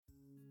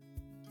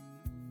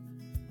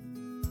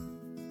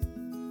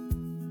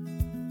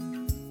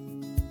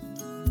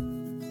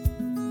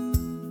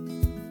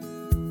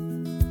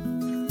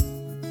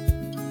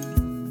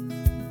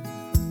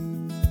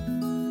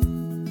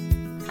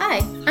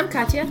I'm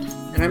Katya.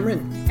 And I'm Rin.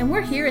 And we're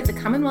here at the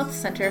Commonwealth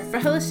Center for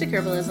Holistic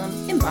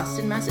Herbalism in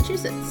Boston,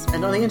 Massachusetts.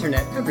 And on the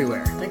internet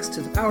everywhere, thanks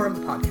to the power of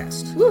the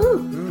podcast.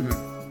 Woohoo!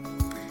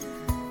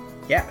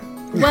 Mm-hmm. Yeah.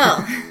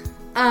 Well,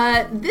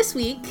 this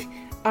week,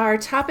 our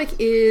topic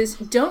is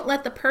don't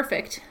let the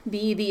perfect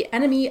be the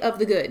enemy of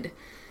the good.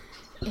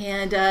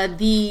 And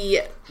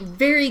the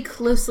very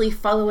closely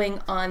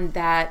following on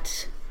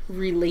that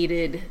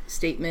related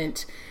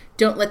statement,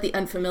 don't let the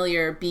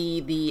unfamiliar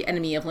be the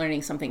enemy of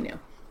learning something new.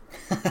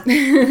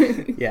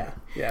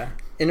 Yeah.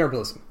 In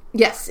herbalism.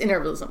 Yes, in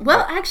herbalism.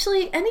 Well,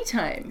 actually,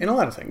 anytime. In a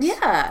lot of things.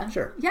 Yeah.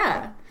 Sure.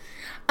 Yeah.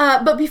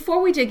 But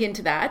before we dig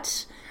into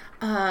that,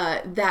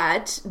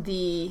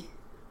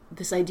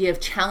 this idea of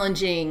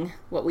challenging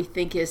what we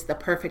think is the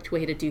perfect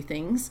way to do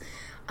things,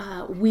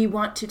 we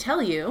want to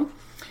tell you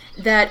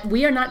that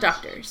we are not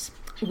doctors.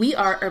 We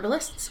are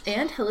herbalists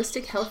and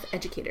holistic health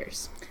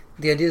educators.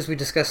 The ideas we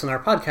discuss in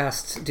our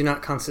podcasts do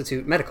not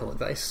constitute medical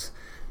advice.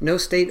 No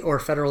state or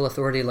federal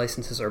authority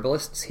licenses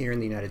herbalists here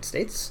in the United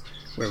States,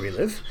 where we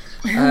live.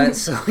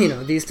 So,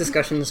 these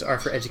discussions are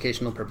for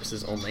educational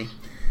purposes only.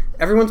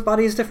 Everyone's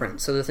body is different,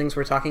 so the things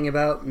we're talking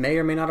about may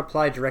or may not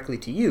apply directly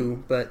to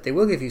you, but they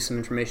will give you some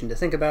information to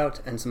think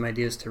about and some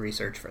ideas to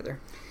research further.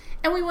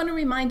 And we want to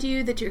remind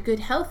you that your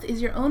good health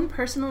is your own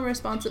personal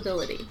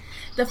responsibility.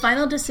 The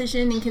final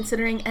decision in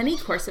considering any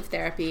course of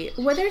therapy,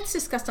 whether it's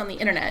discussed on the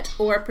internet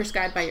or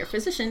prescribed by your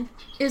physician,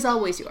 is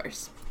always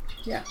yours.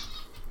 Yeah.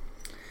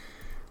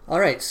 All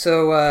right,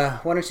 so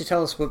why don't you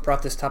tell us what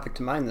brought this topic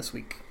to mind this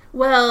week?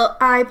 Well,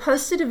 I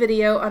posted a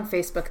video on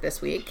Facebook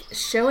this week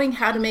showing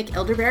how to make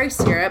elderberry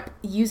syrup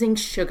using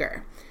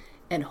sugar.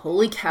 And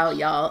holy cow,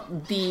 y'all,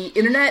 the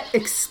internet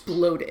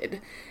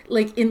exploded.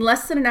 Like, in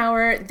less than an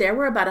hour, there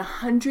were about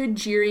 100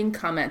 jeering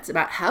comments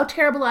about how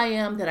terrible I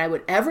am that I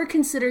would ever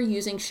consider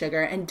using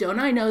sugar, and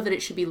don't I know that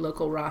it should be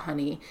local raw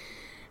honey.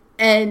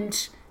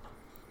 And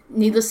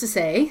needless to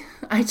say,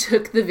 I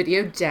took the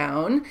video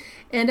down,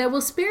 and I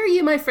will spare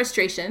you my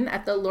frustration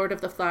at the Lord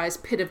of the Flies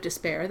pit of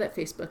despair that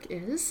Facebook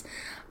is.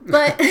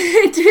 But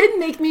it did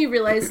make me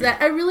realize that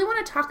I really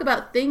want to talk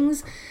about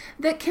things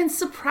that can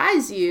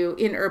surprise you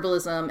in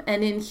herbalism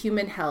and in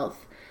human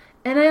health.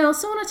 And I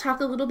also want to talk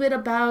a little bit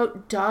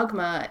about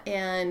dogma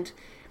and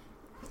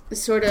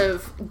sort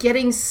of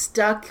getting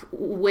stuck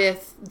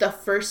with the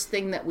first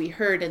thing that we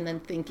heard and then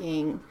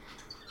thinking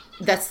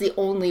that's the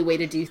only way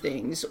to do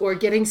things, or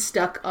getting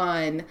stuck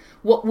on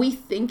what we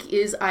think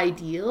is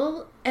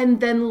ideal and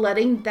then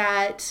letting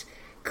that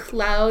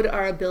cloud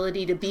our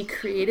ability to be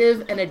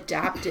creative and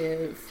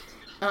adaptive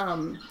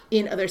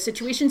in other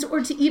situations,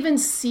 or to even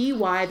see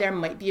why there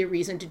might be a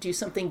reason to do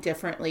something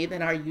differently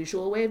than our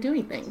usual way of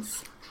doing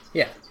things.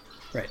 Yeah,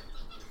 right.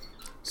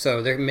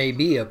 So there may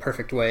be a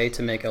perfect way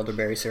to make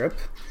elderberry syrup,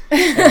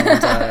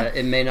 and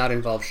it may not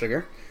involve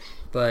sugar.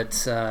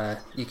 But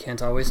you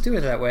can't always do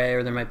it that way,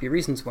 or there might be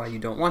reasons why you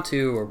don't want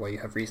to, or why you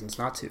have reasons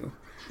not to.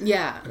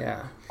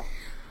 Yeah.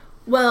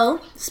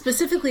 Well,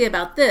 specifically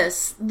about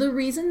this, the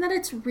reason that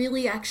it's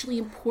really actually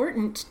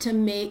important to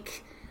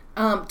make,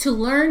 to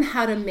learn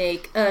how to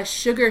make a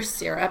sugar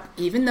syrup,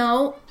 even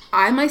though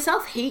I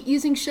myself hate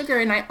using sugar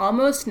and I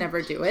almost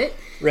never do it.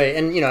 Right,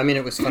 and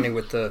it was funny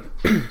with the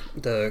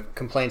the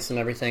complaints and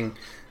everything.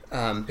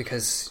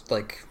 Because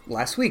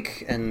last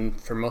week and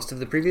for most of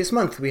the previous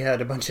month, we had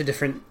a bunch of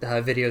different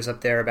videos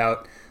up there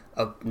about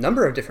a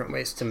number of different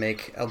ways to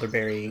make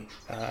elderberry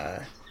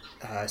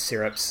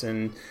syrups,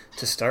 and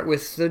to start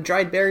with the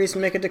dried berries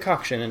and make a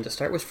decoction, and to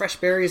start with fresh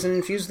berries and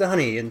infuse the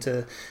honey, and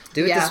to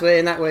do it this way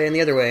and that way and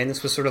the other way. And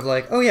this was sort of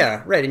like, oh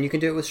yeah, right, and you can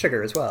do it with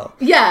sugar as well.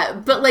 Yeah,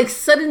 but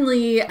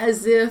suddenly,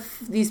 as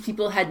if these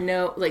people had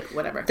no,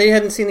 whatever. They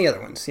hadn't seen the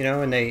other ones,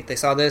 and they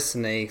saw this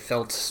and they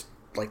felt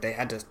like they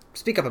had to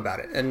speak up about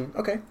it. And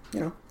okay,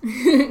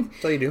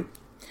 that's all you do.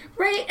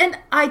 Right, and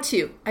I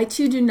too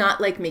do not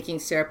like making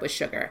syrup with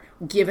sugar.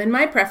 Given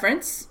my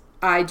preference,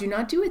 I do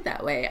not do it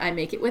that way. I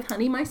make it with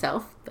honey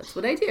myself. That's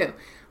what I do.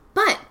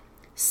 But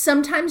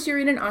sometimes you're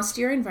in an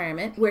austere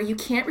environment where you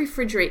can't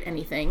refrigerate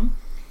anything,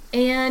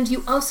 and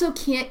you also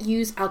can't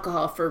use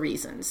alcohol for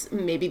reasons.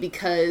 Maybe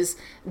because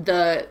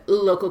the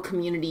local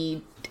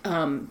community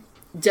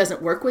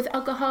doesn't work with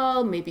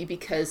alcohol, maybe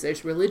because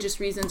there's religious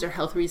reasons or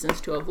health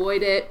reasons to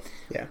avoid it.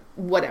 Yeah.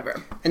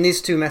 Whatever. And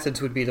these two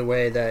methods would be the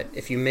way that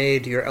if you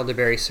made your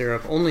elderberry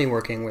syrup only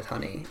working with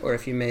honey, or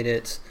if you made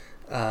it,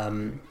 if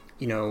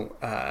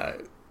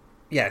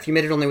you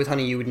made it only with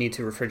honey, you would need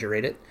to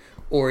refrigerate it,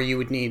 or you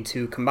would need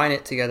to combine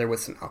it together with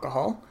some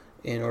alcohol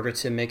in order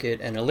to make it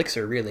an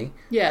elixir, really.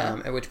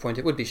 Yeah. At which point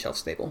it would be shelf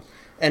stable.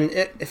 And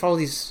if all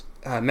these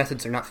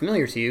methods are not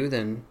familiar to you,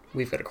 then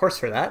we've got a course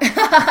for that.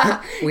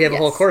 We have a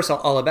whole course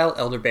all about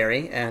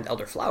elderberry and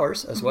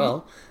elderflowers as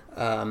well.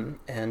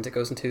 And it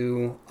goes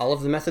into all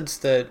of the methods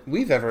that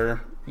we've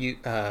ever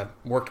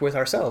worked with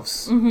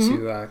ourselves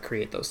to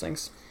create those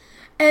things.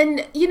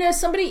 And,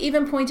 somebody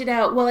even pointed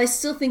out, well, I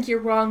still think you're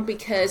wrong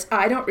because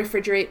I don't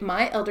refrigerate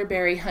my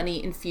elderberry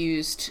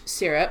honey-infused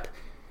syrup.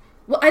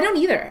 Well, I don't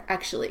either,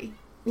 actually.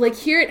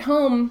 Here at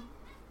home,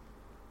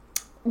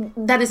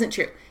 that isn't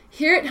true.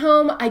 Here at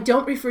home, I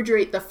don't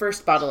refrigerate the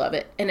first bottle of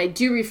it, and I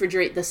do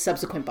refrigerate the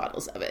subsequent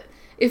bottles of it.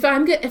 If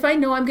I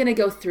know I'm going to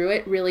go through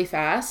it really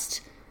fast,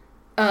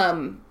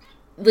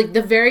 like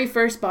the very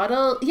first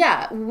bottle,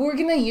 yeah, we're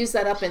going to use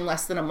that up in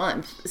less than a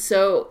month.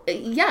 So,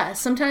 yeah,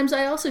 sometimes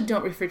I also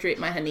don't refrigerate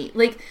my honey.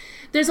 Like,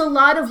 there's a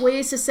lot of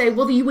ways to say,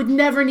 well, you would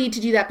never need to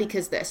do that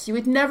because this. You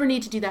would never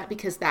need to do that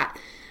because that.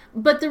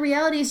 But the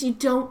reality is you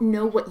don't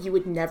know what you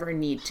would never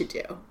need to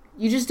do.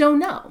 You just don't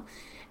know.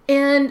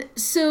 And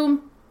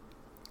so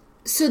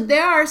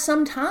there are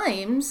some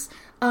times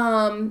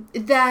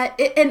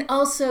and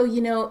also,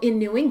 in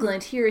New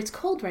England here, it's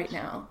cold right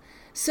now.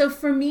 So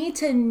for me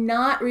to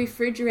not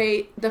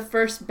refrigerate the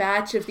first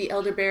batch of the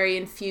elderberry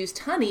infused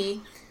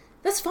honey,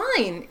 that's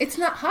fine. It's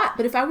not hot.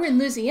 But if I were in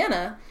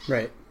Louisiana...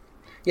 Right.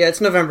 Yeah,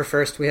 it's November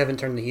 1st. We haven't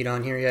turned the heat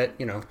on here yet,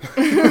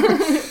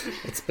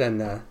 It's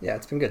been,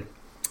 it's been good.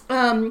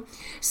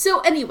 So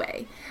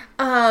anyway,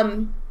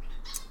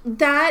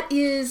 that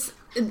is...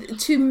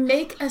 To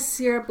make a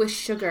syrup with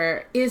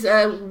sugar is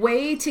a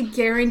way to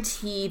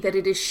guarantee that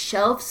it is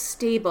shelf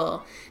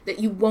stable, that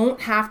you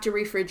won't have to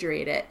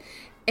refrigerate it.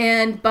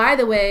 And by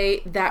the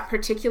way, that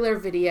particular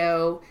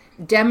video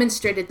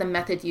demonstrated the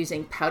method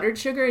using powdered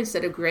sugar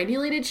instead of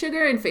granulated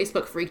sugar, and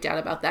Facebook freaked out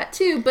about that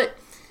too. But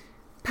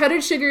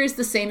powdered sugar is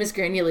the same as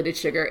granulated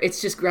sugar. It's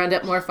just ground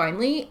up more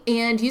finely.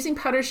 And using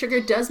powdered sugar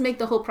does make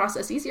the whole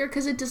process easier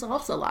because it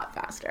dissolves a lot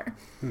faster.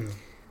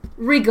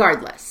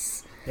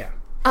 Regardless. Yeah.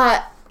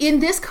 In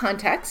this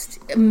context,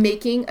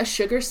 making a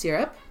sugar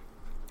syrup,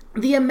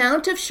 the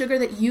amount of sugar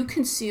that you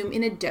consume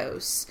in a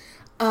dose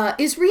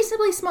is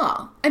reasonably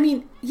small. I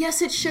mean,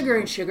 yes, it's sugar,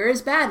 and sugar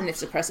is bad, and it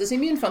suppresses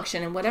immune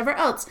function and whatever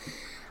else.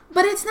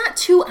 But it's not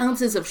 2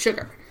 ounces of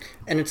sugar.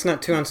 And it's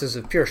not 2 ounces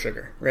of pure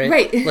sugar, right?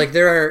 Right. Like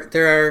there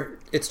are.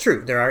 It's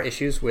true. There are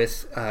issues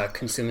with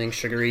consuming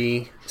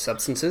sugary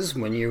substances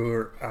when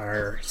you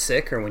are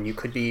sick or when you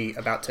could be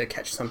about to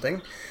catch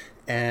something.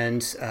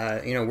 And,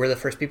 we're the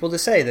first people to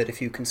say that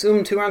if you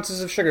consume 2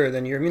 ounces of sugar,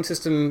 then your immune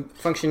system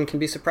function can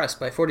be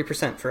suppressed by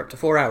 40% for up to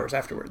 4 hours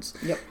afterwards.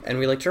 Yep. And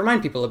we like to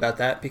remind people about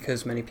that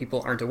because many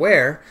people aren't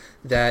aware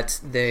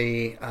that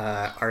they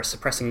are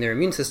suppressing their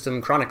immune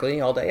system chronically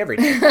all day, every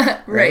day.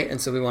 Right.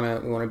 And so we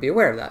want to be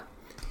aware of that.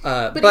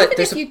 But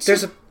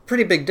there's a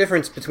pretty big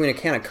difference between a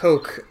can of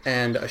Coke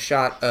and a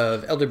shot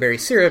of elderberry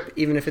syrup,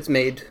 even if it's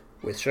made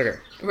with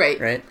sugar. Right.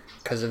 Right?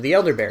 Because of the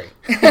elderberry.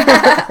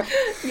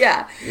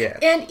 Yeah. Yeah.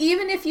 And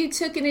even if you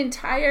took an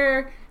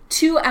entire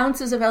 2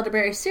 ounces of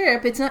elderberry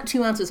syrup, it's not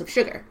 2 ounces of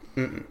sugar.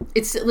 Mm-mm.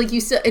 It's like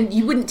you said, and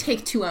you wouldn't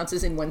take 2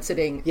 ounces in one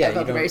sitting of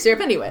elderberry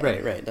syrup anyway.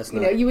 Right. That's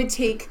not. You would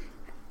take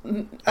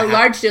a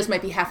large dose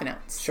might be half an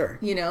ounce. Sure.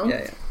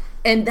 Yeah.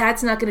 And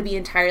that's not going to be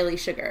entirely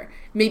sugar.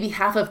 Maybe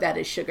half of that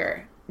is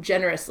sugar.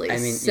 Generously. I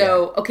mean,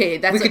 okay,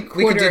 that's we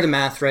could do the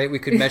math, right? We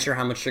could measure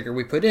how much sugar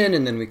we put in,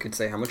 and then we could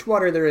say how much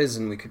water there is,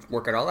 and we could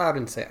work it all out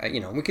and say,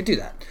 we could do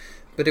that.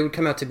 But it would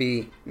come out to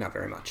be not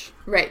very much.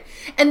 Right.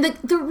 And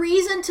the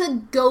reason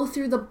to go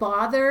through the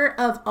bother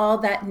of all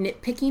that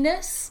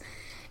nitpickiness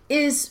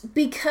is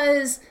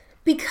because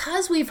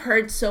we've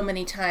heard so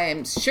many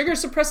times, sugar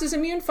suppresses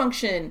immune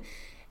function,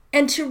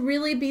 and to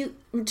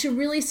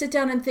really sit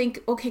down and think,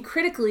 okay,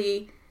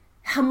 critically,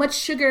 how much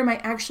sugar am I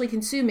actually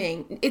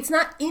consuming? It's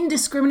not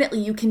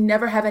indiscriminately. You can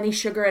never have any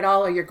sugar at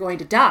all or you're going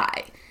to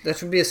die.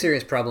 That would be a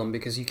serious problem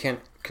because you can't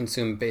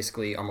consume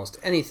basically almost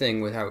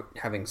anything without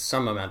having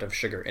some amount of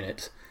sugar in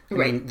it. I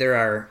mean, there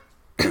are,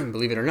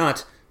 believe it or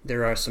not,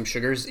 there are some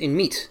sugars in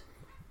meat,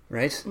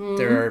 right? Mm.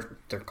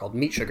 They're called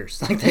meat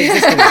sugars. Like they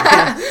exist in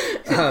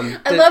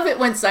it. I love it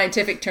when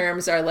scientific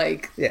terms are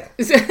like... Yeah,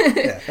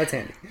 that's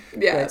handy.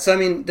 Yeah. Right? So, I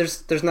mean,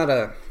 there's not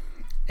a...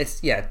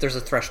 there's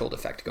a threshold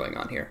effect going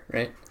on here,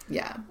 right?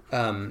 Yeah.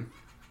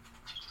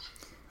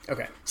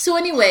 Okay. So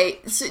anyway,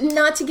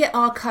 not to get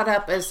all caught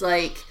up as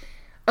like,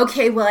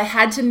 okay, well, I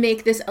had to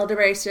make this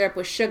elderberry syrup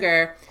with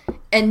sugar,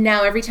 and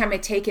now every time I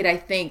take it, I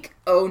think,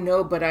 oh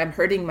no, but I'm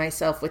hurting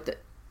myself with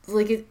it.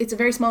 Like, it's a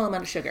very small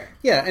amount of sugar.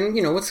 Yeah, and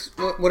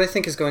what I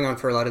think is going on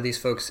for a lot of these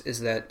folks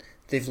is that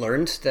they've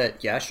learned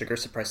that, sugar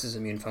suppresses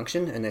immune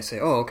function, and they say,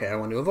 oh, okay, I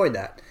want to avoid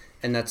that.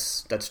 And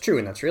that's true,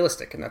 and that's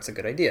realistic, and that's a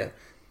good idea.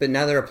 But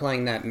now they're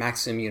applying that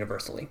maxim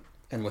universally.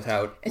 And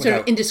without sort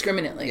of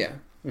indiscriminately. Yeah.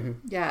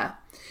 Mm-hmm. Yeah.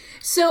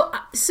 So,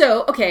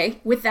 okay,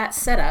 with that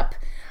setup,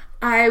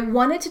 I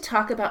wanted to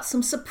talk about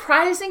some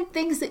surprising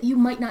things that you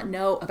might not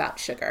know about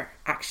sugar,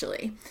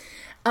 actually.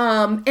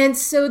 And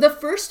so the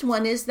first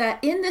one is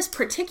that in this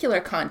particular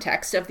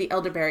context of the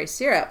elderberry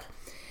syrup,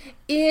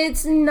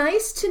 it's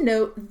nice to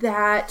note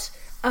that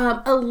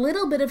a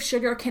little bit of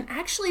sugar can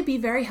actually be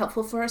very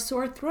helpful for a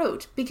sore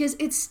throat because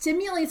it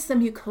stimulates the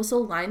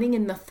mucosal lining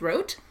in the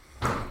throat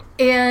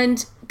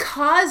and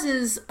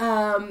causes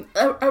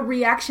a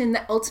reaction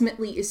that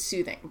ultimately is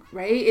soothing,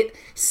 right? It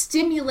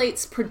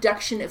stimulates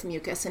production of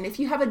mucus. And if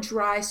you have a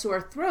dry,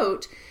 sore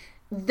throat,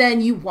 then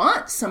you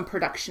want some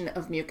production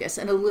of mucus.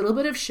 And a little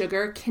bit of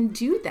sugar can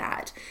do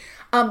that.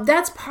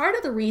 That's part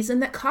of the reason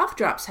that cough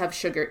drops have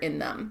sugar in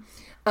them.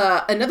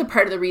 Another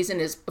part of the reason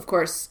is, of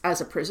course,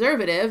 as a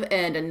preservative,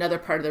 and another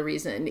part of the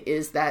reason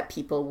is that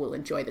people will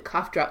enjoy the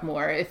cough drop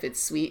more if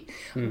it's sweet.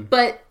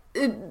 But,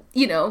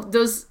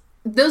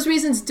 those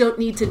reasons don't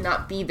need to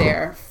not be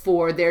there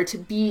for there to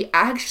be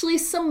actually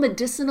some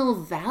medicinal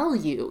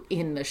value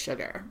in the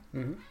sugar.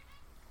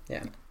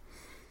 Yeah.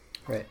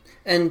 Right.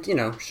 And,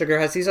 sugar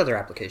has these other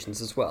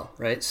applications as well,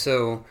 right?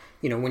 So,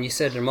 when you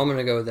said a moment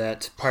ago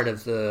that part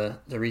of the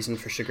reason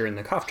for sugar in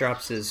the cough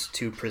drops is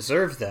to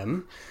preserve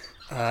them,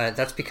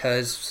 that's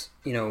because,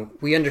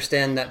 we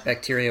understand that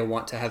bacteria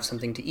want to have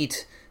something to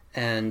eat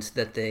and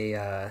that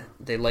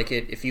they like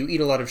it if you eat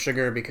a lot of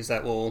sugar because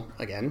that will,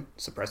 again,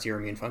 suppress your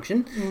immune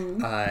function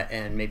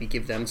and maybe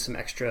give them some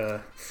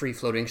extra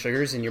free-floating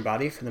sugars in your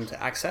body for them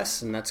to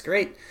access, and that's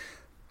great.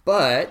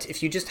 But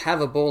if you just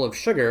have a bowl of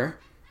sugar,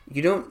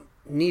 you don't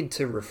need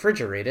to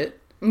refrigerate it.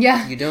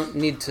 Yeah. You don't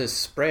need to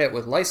spray it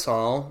with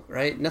Lysol,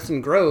 right? Nothing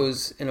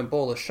grows in a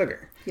bowl of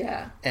sugar.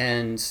 Yeah.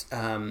 And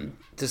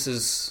this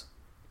is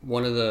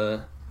one of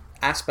the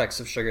aspects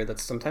of sugar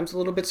that's sometimes a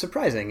little bit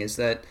surprising, is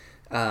that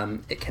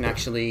it can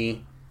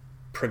actually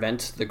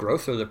prevent the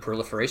growth or the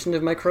proliferation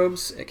of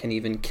microbes. It can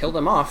even kill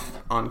them off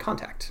on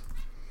contact.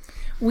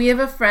 We have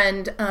a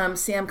friend,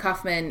 Sam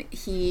Kaufman.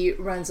 He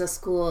runs a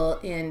school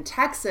in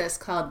Texas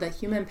called the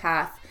Human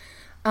Path.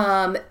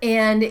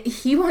 And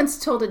he once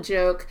told a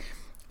joke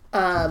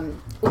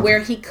where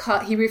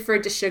he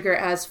referred to sugar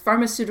as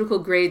pharmaceutical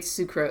grade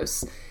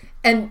sucrose.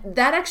 And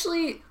that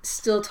actually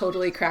still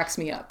totally cracks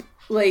me up.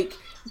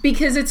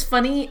 Because it's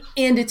funny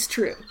and it's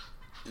true.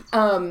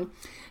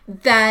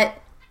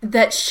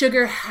 That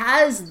sugar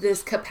has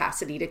this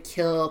capacity to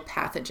kill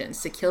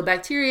pathogens, to kill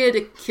bacteria,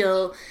 to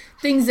kill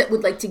things that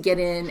would like to get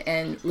in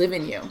and live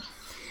in you.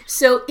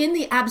 So in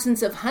the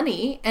absence of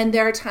honey, and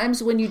there are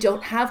times when you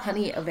don't have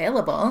honey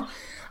available,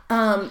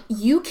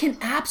 you can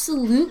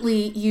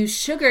absolutely use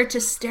sugar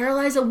to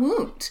sterilize a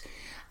wound.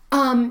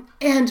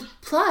 And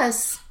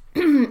plus,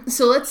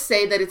 so let's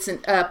say that it's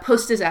a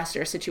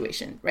post-disaster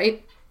situation,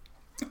 right?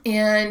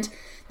 And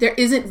there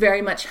isn't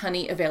very much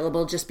honey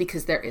available just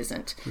because there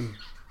isn't.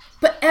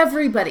 But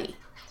everybody,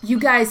 you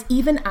guys,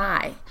 even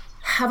I,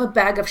 have a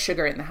bag of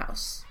sugar in the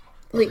house.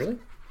 Really?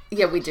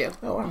 Yeah, we do.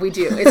 Oh, wow. We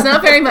do. It's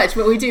not very much,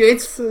 but we do.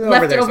 It's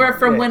left over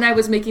from right. when I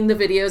was making the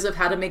videos of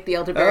how to make the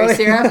elderberry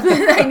syrup.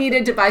 I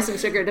needed to buy some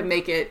sugar to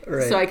make it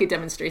so I could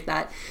demonstrate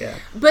that. Yeah.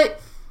 But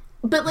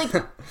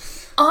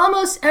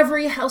almost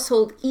every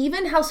household,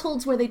 even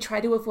households where they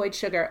try to avoid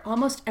sugar,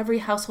 almost every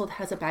household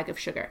has a bag of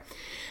sugar.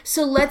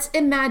 So let's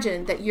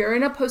imagine that you're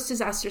in a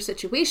post-disaster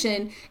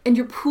situation and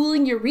you're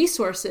pooling your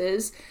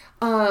resources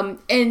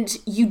and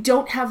you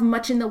don't have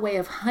much in the way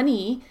of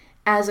honey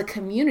as a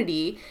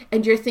community,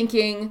 and you're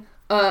thinking,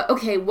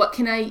 okay, what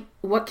do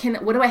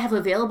I have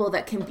available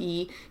that can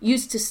be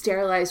used to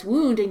sterilize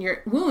wounds,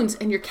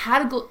 and you're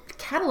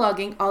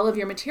cataloging all of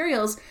your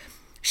materials.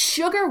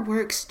 Sugar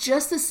works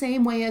just the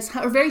same way as,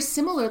 or very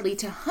similarly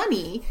to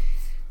honey,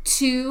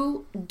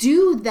 to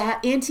do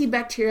that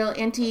antibacterial,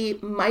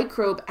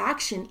 antimicrobe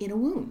action in a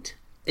wound.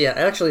 Yeah,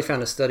 I actually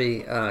found a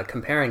study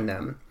comparing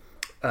them.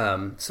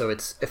 So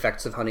it's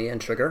effects of honey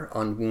and sugar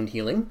on wound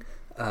healing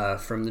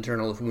from the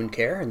Journal of Wound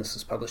Care, and this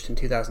was published in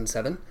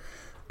 2007.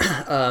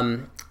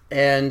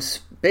 And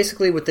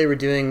basically what they were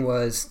doing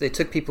was they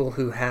took people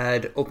who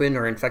had open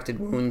or infected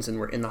wounds and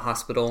were in the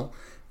hospital,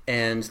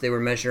 and they were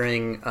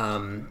measuring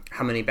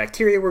how many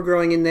bacteria were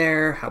growing in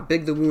there, how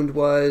big the wound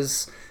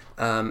was,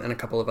 and a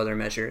couple of other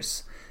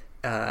measures.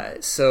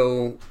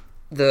 So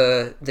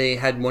they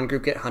had one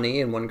group get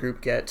honey and one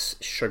group get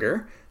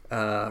sugar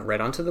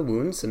right onto the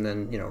wounds, and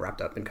then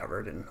wrapped up and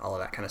covered and all of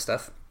that kind of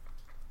stuff.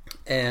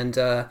 And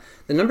the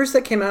numbers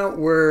that came out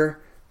were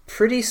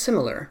pretty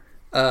similar.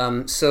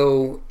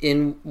 So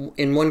in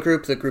one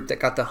group, the group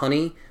that got the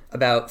honey,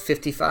 about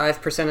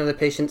 55% of the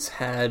patients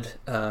had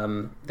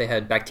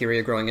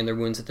bacteria growing in their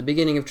wounds at the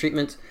beginning of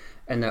treatment,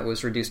 and that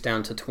was reduced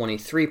down to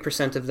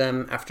 23% of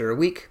them after a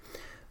week.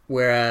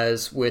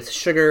 Whereas with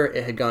sugar,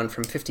 it had gone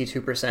from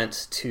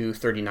 52% to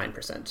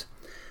 39%.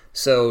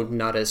 So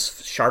not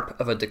as sharp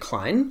of a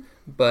decline,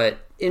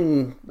 but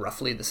in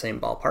roughly the same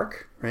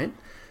ballpark, right?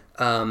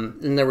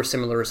 And there were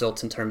similar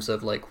results in terms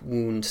of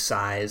wound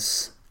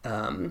size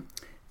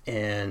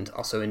and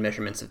also in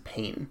measurements of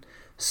pain.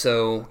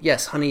 So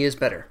yes, honey is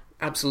better.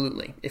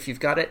 Absolutely. If you've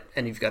got it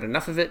and you've got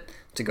enough of it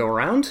to go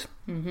around,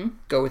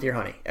 go with your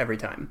honey every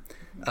time.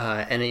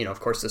 And of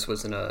course, this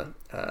was in a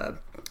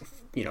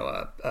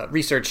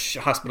research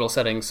hospital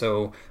setting,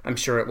 so I'm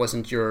sure it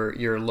wasn't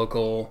your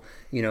local,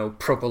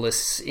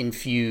 propolis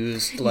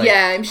infused,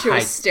 I'm sure high,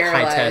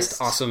 sterilized, high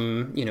test,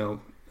 awesome,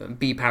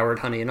 bee powered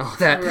honey and all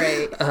that.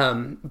 Right.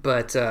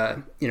 But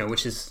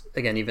which is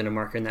again even a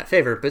marker in that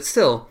favor. But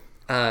still,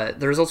 the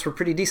results were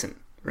pretty decent,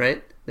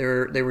 right? They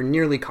were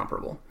nearly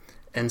comparable.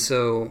 And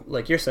so,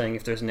 like you're saying,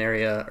 if there's an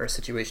area or a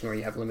situation where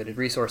you have limited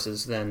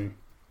resources, then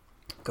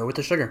go with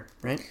the sugar,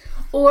 right?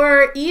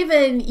 Or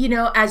even,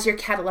 as you're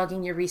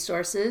cataloging your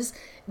resources,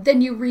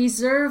 then you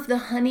reserve the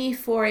honey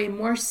for a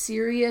more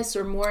serious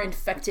or more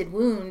infected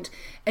wound,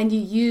 and you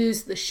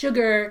use the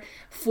sugar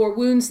for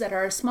wounds that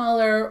are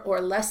smaller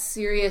or less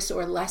serious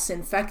or less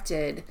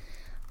infected.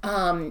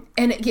 And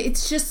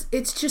it's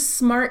just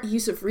smart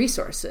use of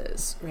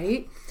resources,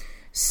 right?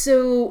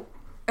 So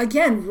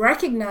again,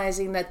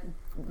 recognizing that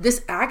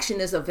this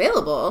action is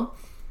available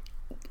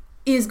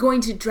is going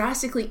to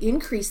drastically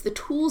increase the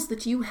tools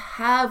that you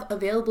have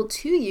available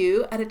to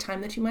you at a time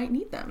that you might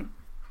need them.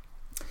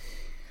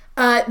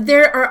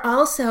 There are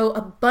also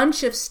a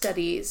bunch of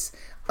studies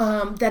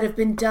that have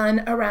been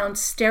done around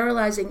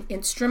sterilizing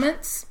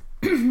instruments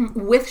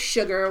with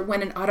sugar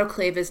when an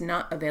autoclave is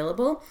not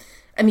available.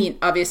 I mean,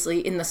 obviously,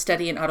 in the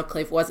study, an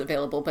autoclave was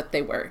available, but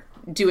they were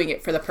doing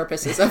it for the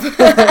purposes of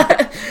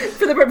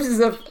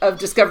of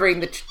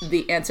discovering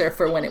the answer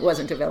for when it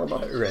wasn't available.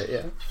 Right.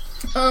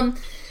 Yeah.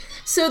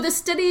 So the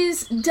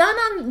studies done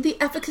on the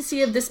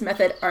efficacy of this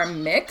method are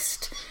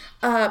mixed.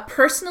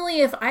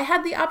 Personally, if I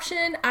had the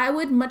option, I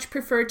would much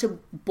prefer to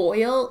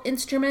boil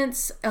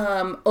instruments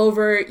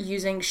over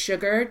using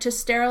sugar to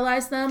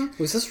sterilize them.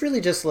 Was this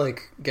really just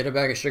like get a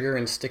bag of sugar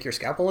and stick your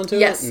scalpel into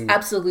Yes, it? Yes,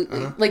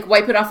 absolutely. Like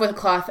wipe it off with a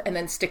cloth and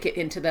then stick it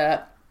into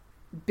the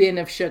bin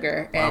of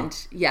sugar. Wow.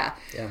 And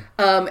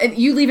and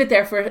you leave it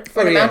there for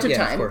an amount of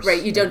time, of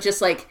right? You don't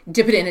just like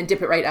dip it in and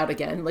dip it right out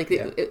again. Like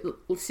it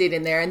will sit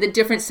in there, and the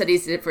different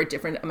studies did it for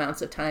different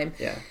amounts of time.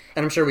 Yeah,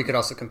 and I'm sure we could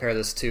also compare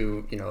this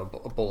to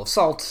a bowl of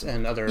salt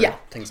and other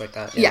things like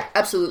that. Yeah,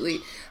 absolutely.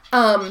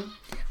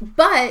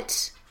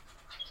 But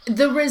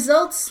the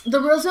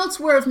results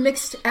were of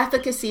mixed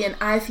efficacy, and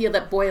I feel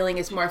that boiling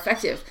is more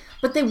effective.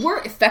 But they were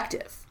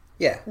effective.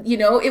 Yeah.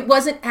 It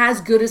wasn't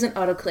as good as an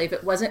autoclave.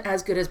 It wasn't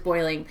as good as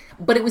boiling,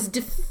 but it was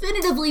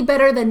definitively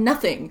better than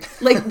nothing,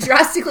 like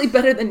drastically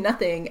better than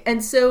nothing.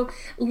 And so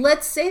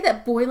let's say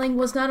that boiling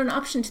was not an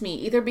option to me,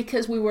 either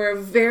because we were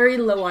very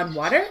low on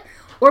water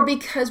or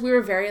because we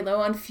were very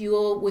low on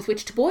fuel with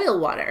which to boil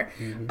water.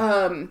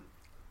 Mm-hmm.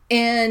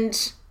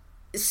 And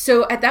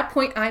so at that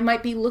point, I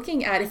might be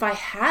looking at if I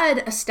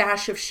had a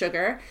stash of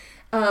sugar,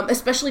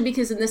 especially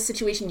because in this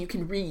situation, you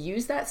can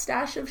reuse that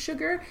stash of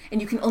sugar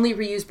and you can only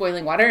reuse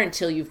boiling water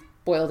until you've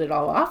boiled it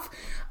all off.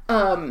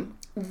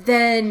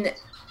 Then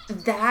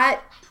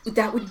that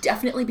would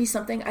definitely be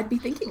something I'd be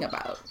thinking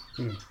about.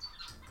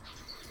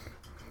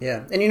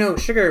 Yeah. And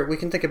sugar, we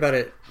can think about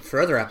it for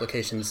other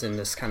applications in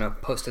this kind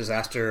of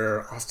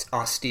post-disaster,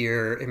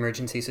 austere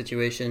emergency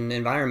situation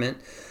environment,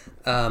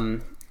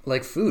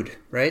 like food,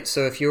 right?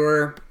 So if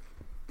you're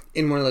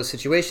in one of those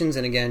situations,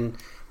 and again,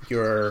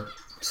 you're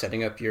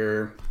setting up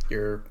your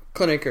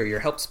clinic or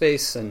your help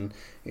space, and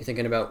you're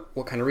thinking about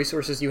what kind of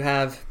resources you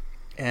have,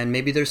 and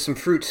maybe there's some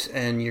fruit,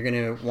 and you're going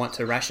to want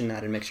to ration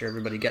that and make sure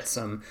everybody gets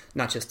some,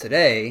 not just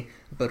today,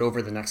 but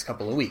over the next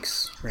couple of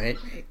weeks, right?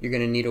 You're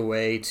going to need a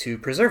way to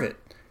preserve it.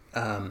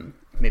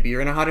 Maybe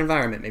you're in a hot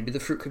environment. Maybe the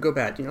fruit could go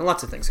bad.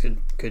 Lots of things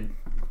could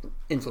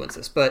influence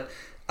this. But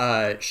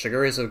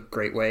sugar is a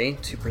great way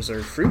to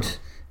preserve fruit.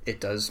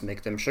 It does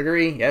make them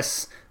sugary,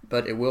 yes,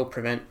 but it will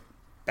prevent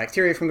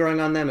bacteria from growing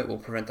on them. It will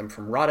prevent them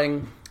from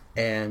rotting,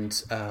 and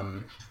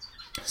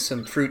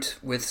some fruit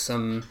with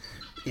some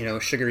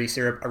sugary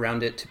syrup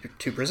around it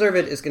to preserve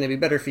it is going to be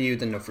better for you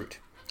than no fruit.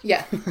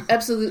 Yeah,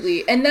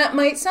 absolutely. And that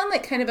might sound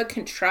like kind of a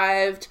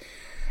contrived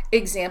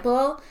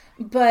example,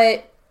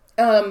 but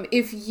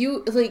if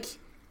you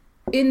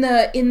in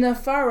the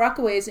Far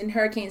Rockaways in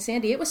Hurricane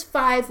Sandy, it was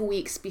 5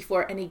 weeks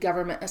before any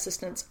government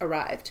assistance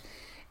arrived.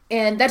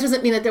 And that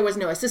doesn't mean that there was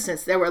no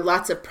assistance. There were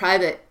lots of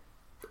private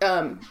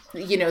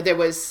there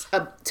was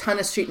a ton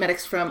of street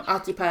medics from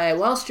Occupy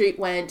Wall Street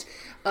went.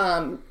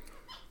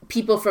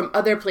 People from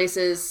other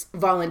places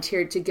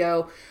volunteered to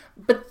go.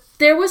 But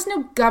there was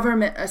no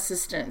government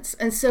assistance.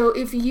 And so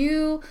if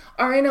you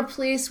are in a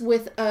place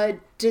with a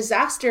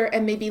disaster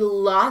and maybe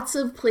lots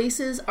of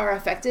places are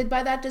affected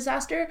by that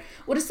disaster,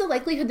 what is the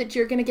likelihood that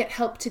you're going to get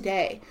help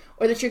today,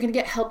 or that you're going to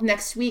get help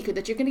next week, or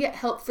that you're going to get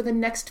help for the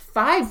next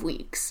 5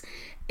 weeks?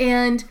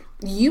 And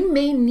you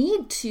may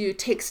need to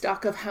take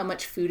stock of how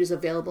much food is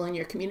available in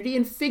your community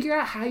and figure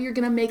out how you're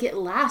going to make it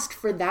last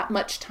for that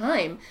much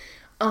time.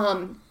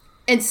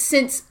 And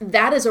since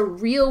that is a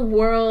real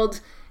world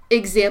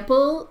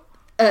example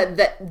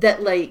that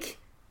like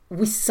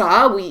we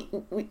saw,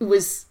 it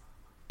was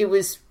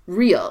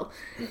real.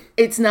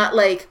 It's not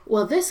like,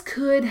 well, this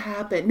could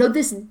happen. No,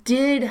 this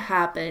did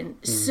happen.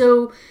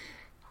 So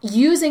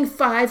using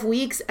 5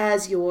 weeks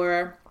as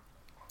your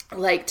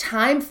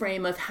time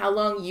frame of how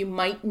long you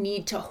might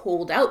need to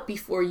hold out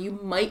before you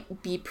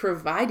might be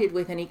provided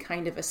with any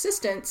kind of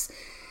assistance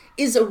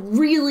is a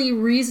really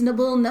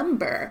reasonable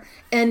number.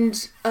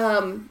 And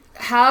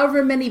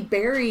however many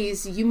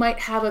berries you might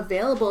have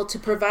available to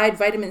provide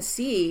vitamin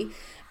C,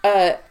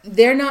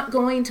 they're not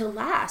going to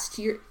last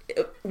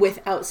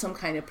without some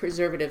kind of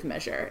preservative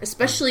measure,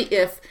 especially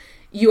if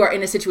you are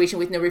in a situation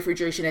with no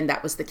refrigeration, and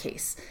that was the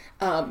case.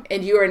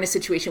 And you are in a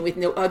situation with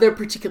no other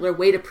particular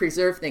way to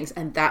preserve things,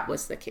 and that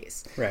was the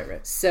case.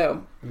 Right.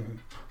 So,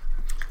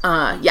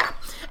 Yeah.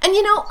 And,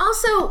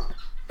 also,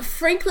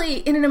 frankly,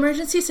 in an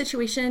emergency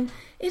situation,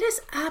 it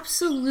is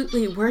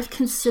absolutely worth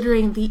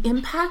considering the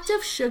impact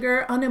of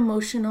sugar on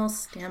emotional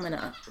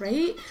stamina,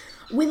 right?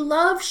 We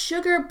love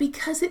sugar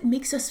because it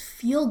makes us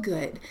feel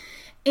good.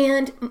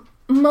 And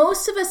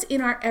most of us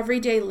in our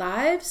everyday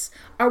lives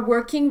are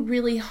working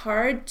really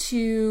hard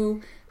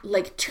to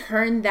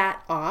turn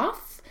that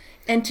off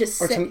and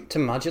to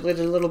modulate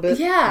it a little bit.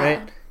 Yeah.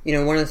 Right?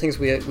 One of the things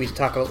we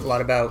talk a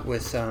lot about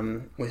with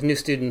new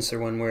students, or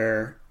when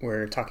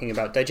we're talking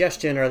about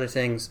digestion or other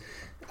things,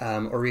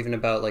 or even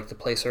about the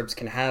place herbs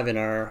can have in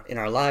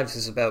our lives,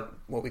 is about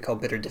what we call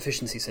bitter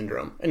deficiency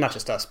syndrome. And not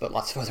just us, but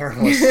lots of other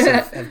herbalists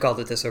have called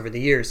it this over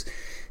the years.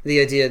 The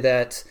idea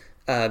that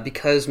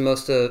because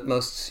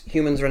most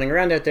humans running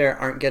around out there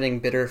aren't getting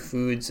bitter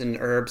foods and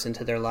herbs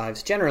into their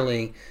lives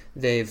generally,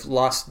 they've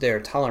lost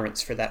their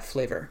tolerance for that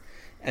flavor.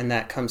 And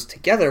that comes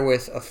together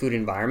with a food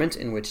environment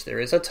in which there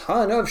is a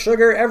ton of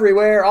sugar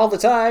everywhere all the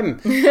time.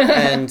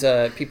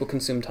 And people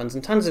consume tons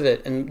and tons of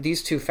it. And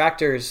these two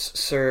factors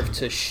serve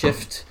to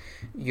shift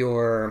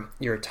your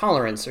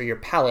tolerance or your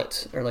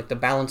palate, or the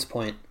balance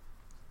point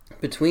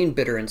between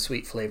bitter and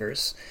sweet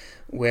flavors,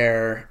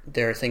 where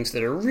there are things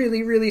that are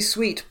really, really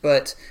sweet,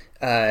 but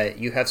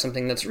you have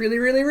something that's really,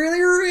 really,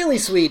 really, really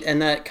sweet. And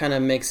that kind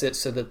of makes it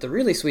so that the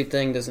really sweet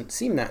thing doesn't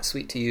seem that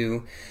sweet to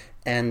you.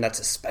 And that's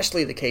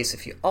especially the case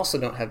if you also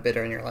don't have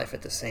bitter in your life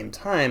at the same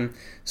time.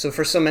 So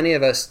for so many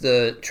of us,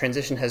 the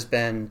transition has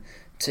been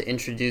to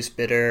introduce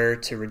bitter,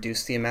 to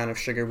reduce the amount of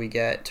sugar we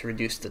get, to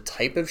reduce the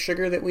type of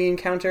sugar that we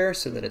encounter,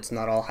 so that it's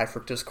not all high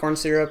fructose corn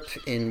syrup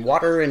in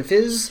water and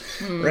fizz,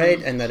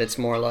 right? And that it's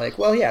more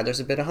there's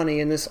a bit of honey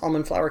in this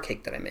almond flour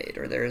cake that I made,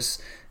 or there's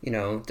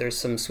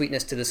some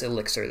sweetness to this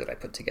elixir that I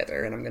put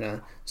together, and I'm going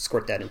to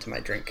squirt that into my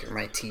drink or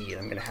my tea,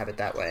 and I'm going to have it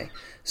that way.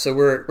 So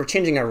we're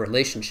changing our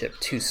relationship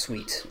to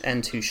sweet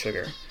and to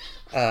sugar.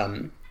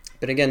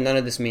 But again, none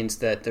of this means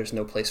that there's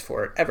no place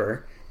for it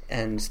ever,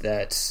 and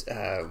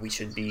that we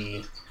should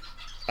be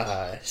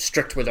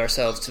strict with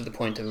ourselves to the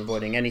point of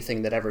avoiding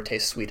anything that ever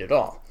tastes sweet at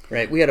all,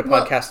 right? We had a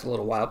podcast a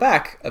little while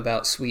back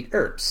about sweet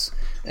herbs,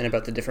 and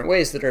about the different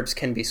ways that herbs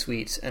can be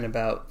sweet, and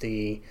about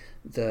the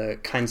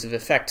kinds of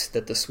effect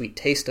that the sweet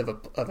taste of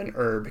an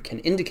herb can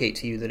indicate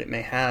to you that it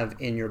may have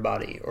in your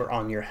body or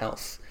on your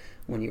health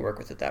when you work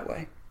with it that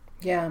way.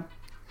 Yeah.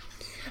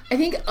 I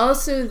think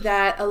also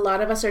that a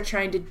lot of us are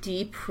trying to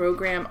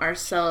deprogram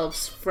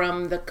ourselves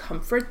from the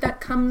comfort that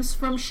comes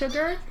from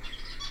sugar,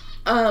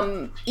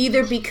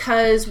 either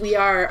because we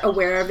are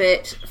aware of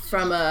it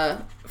from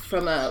a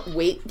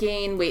weight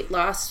gain, weight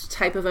loss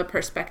type of a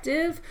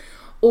perspective,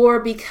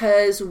 or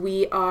because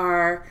we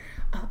are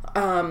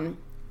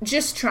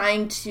just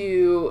trying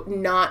to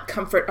not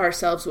comfort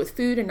ourselves with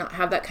food and not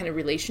have that kind of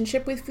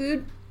relationship with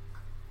food.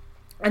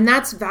 And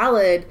that's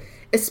valid,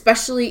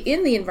 especially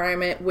in the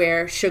environment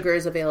where sugar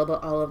is available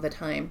all of the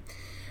time.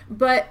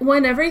 But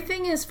when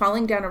everything is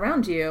falling down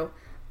around you,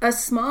 a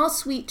small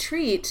sweet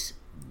treat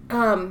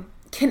can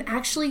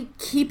actually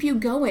keep you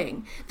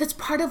going. That's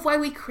part of why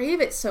we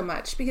crave it so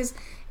much, because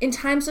in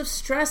times of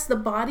stress, the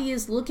body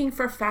is looking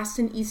for fast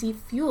and easy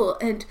fuel,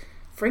 and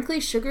frankly,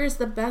 sugar is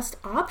the best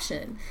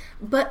option.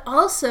 But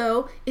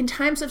also, in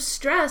times of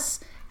stress,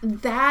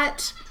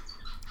 that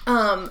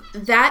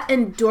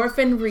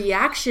endorphin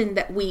reaction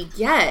that we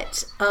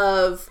get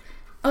of,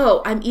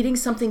 oh, I'm eating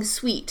something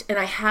sweet and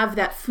I have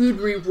that food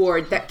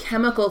reward, that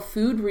chemical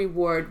food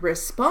reward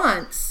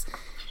response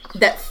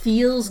that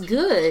feels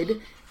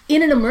good.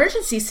 In an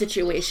emergency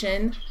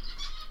situation,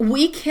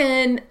 we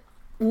can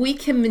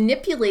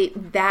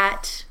manipulate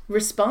that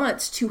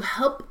response to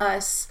help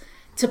us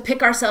to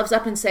pick ourselves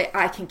up and say,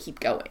 I can keep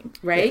going,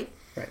 right?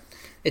 Yeah, right.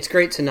 It's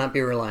great to not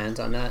be reliant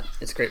on that.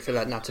 It's great for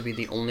that not to be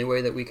the only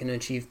way that we can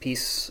achieve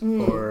peace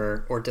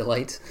or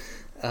delight.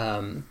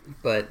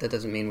 But that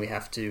doesn't mean we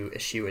have to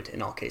eschew it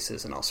in all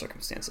cases and all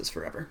circumstances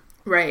forever.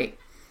 Right.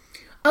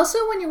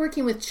 Also, when you're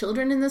working with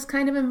children in this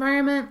kind of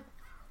environment,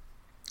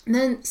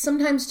 then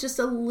sometimes just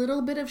a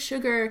little bit of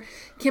sugar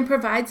can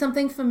provide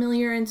something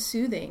familiar and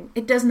soothing.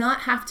 It does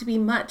not have to be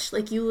much.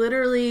 Like you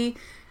literally...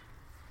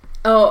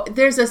 Oh,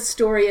 there's a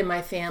story in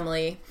my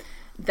family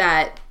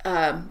that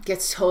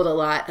gets told a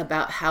lot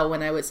about how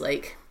when I was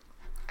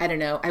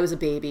I was a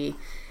baby,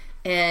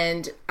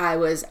 and I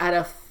was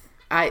at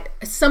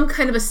some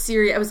kind of a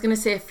serious, I was going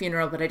to say a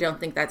funeral, but I don't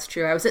think that's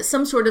true. I was at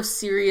some sort of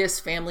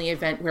serious family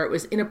event where it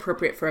was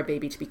inappropriate for a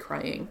baby to be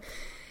crying.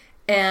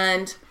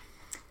 And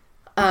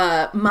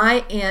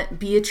my Aunt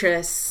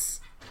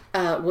Beatrice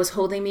was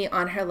holding me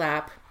on her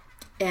lap,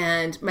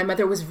 and my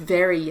mother was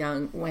very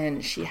young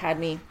when she had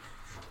me,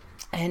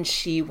 and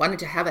she wanted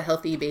to have a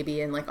healthy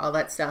baby and all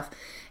that stuff.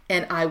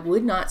 And I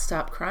would not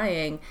stop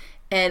crying.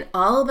 And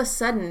all of a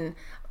sudden,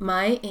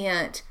 my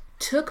aunt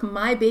took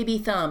my baby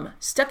thumb,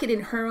 stuck it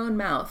in her own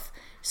mouth,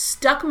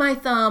 stuck my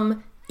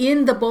thumb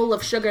in the bowl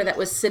of sugar that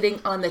was sitting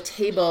on the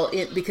table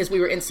because we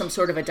were in some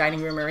sort of a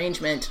dining room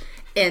arrangement,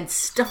 and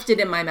stuffed it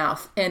in my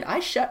mouth. And I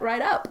shut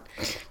right up.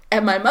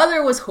 And my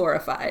mother was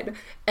horrified.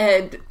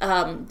 And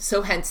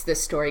so hence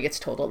this story gets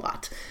told a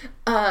lot.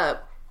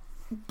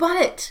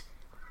 But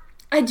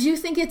I do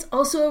think it's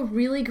also a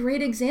really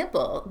great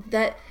example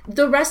that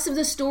the rest of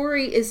the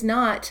story is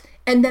not,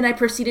 and then I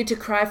proceeded to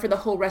cry for the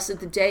whole rest of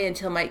the day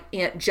until my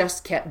aunt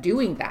just kept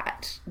doing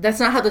that. That's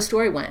not how the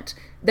story went.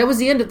 That was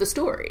the end of the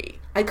story.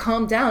 I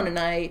calmed down and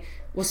I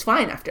was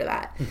fine after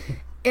that.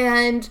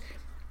 And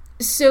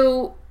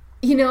so,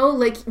 you know,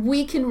 like,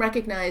 we can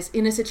recognize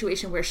in a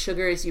situation where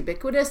sugar is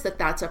ubiquitous that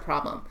that's a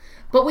problem.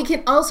 But we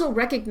can also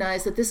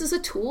recognize that this is a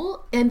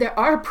tool and there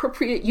are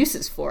appropriate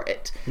uses for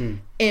it.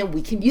 And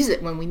we can use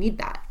it when we need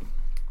that.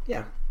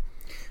 Yeah.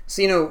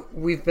 So, you know,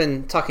 we've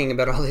been talking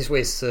about all these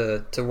ways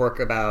to work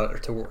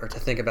about or to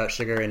think about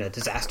sugar in a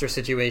disaster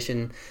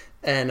situation.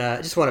 And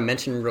I just want to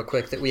mention real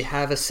quick that we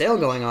have a sale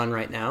going on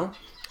right now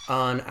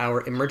on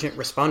our Emergent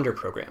Responder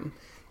program,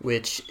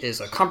 which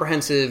is a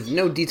comprehensive,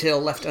 no detail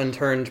left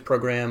unturned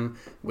program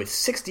with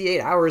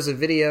 68 hours of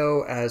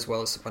video as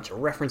well as a bunch of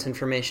reference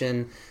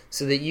information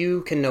so that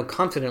you can know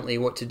confidently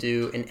what to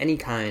do in any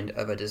kind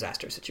of a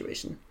disaster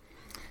situation.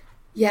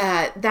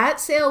 Yeah, that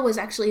sale was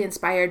actually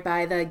inspired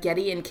by the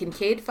Getty and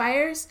Kincaid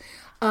fires.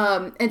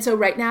 And so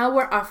right now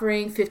we're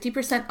offering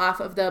 50% off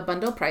of the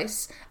bundle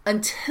price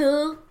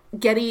until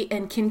Getty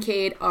and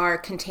Kincaid are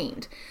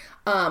contained.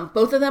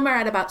 Both of them are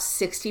at about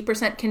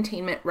 60%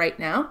 containment right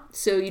now,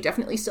 so you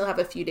definitely still have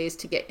a few days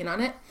to get in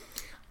on it.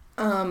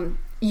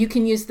 You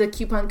can use the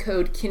coupon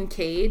code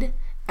Kincaid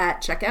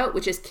at checkout,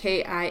 which is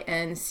KINCADE.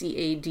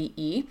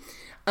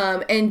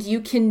 And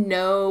you can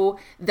know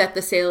that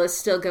the sale is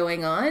still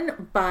going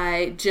on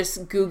by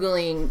just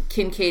Googling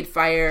Kincaid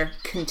Fire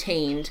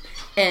Contained,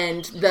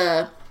 and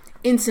the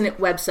incident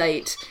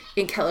website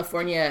in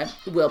California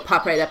will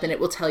pop right up and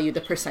it will tell you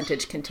the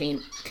percentage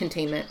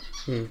containment.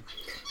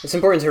 It's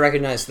important to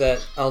recognize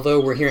that although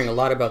we're hearing a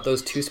lot about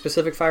those two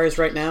specific fires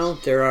right now,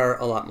 there are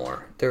a lot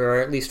more. There are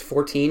at least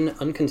 14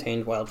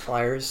 uncontained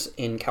wildfires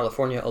in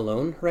California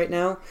alone right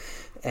now.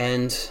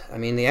 And, I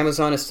mean, the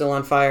Amazon is still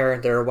on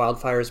fire. There are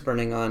wildfires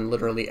burning on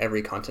literally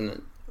every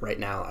continent right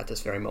now at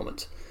this very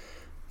moment.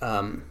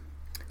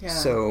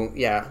 So,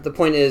 yeah, the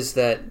point is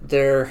that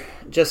there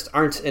just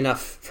aren't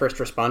enough first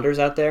responders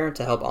out there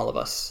to help all of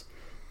us,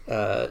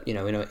 you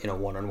know, in a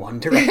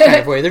one-on-one direct kind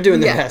of way. They're doing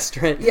their best,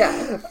 right?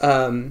 Yeah.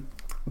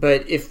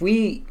 But if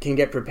we can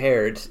get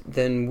prepared,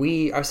 then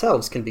we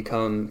ourselves can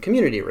become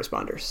community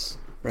responders,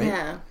 right?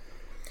 Yeah.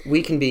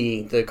 We can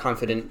be the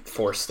confident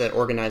force that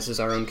organizes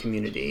our own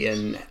community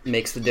and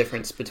makes the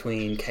difference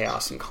between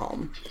chaos and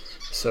calm.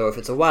 So if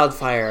it's a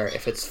wildfire,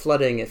 if it's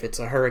flooding, if it's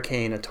a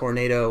hurricane, a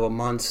tornado, a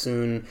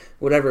monsoon,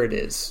 whatever it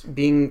is,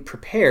 being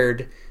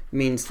prepared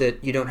means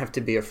that you don't have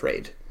to be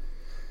afraid.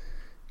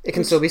 It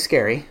can still be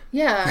scary.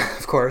 Yeah.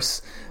 Of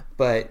course.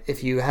 But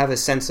if you have a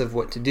sense of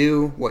what to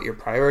do, what your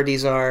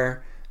priorities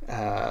are,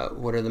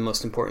 what are the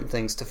most important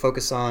things to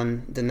focus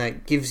on, then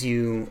that gives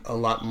you a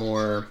lot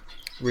more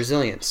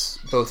resilience,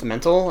 both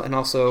mental and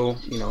also,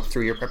 you know,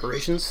 through your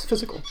preparations,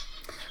 physical.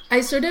 I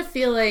sort of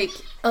feel like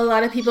a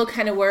lot of people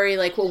kind of worry,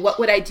 like, well, what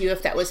would I do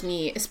if that was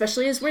me?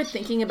 Especially as we're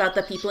thinking about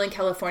the people in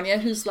California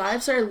whose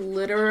lives are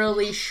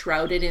literally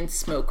shrouded in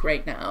smoke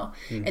right now.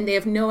 And they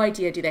have no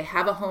idea, do they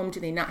have a home? Do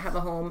they not have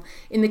a home?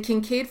 In the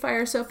Kincaid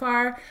fire so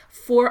far,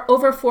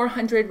 over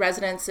 400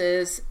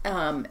 residences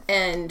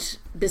and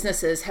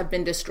businesses have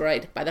been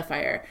destroyed by the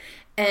fire.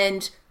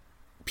 And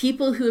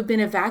people who have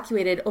been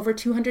evacuated, over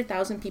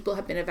 200,000 people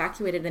have been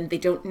evacuated, and they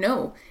don't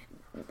know,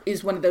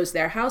 is one of those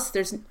their house?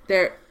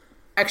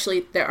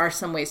 Actually, there are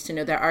some ways to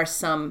know. There are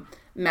some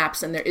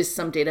maps and there is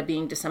some data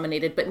being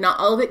disseminated, but not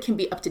all of it can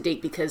be up to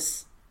date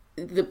because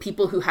the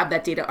people who have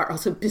that data are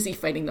also busy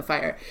fighting the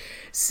fire.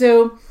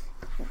 So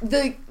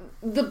the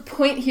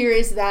point here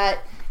is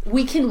that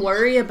we can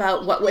worry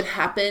about what would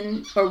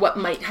happen or what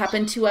might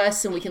happen to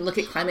us, and we can look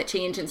at climate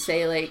change and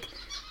say, like,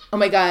 oh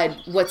my God,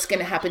 what's going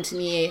to happen to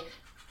me?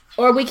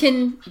 Or we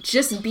can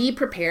just be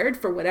prepared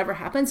for whatever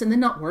happens and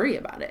then not worry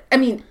about it. I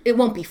mean, it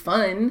won't be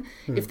fun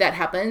if that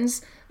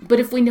happens, but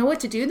if we know what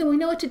to do, then we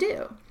know what to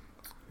do.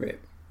 Right.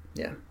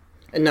 Yeah.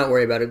 And not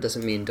worry about it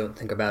doesn't mean don't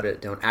think about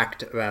it, don't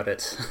act about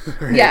it.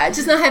 Right? Yeah,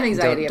 just not have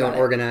anxiety about it. Don't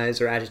organize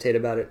or agitate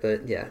about it,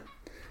 but yeah.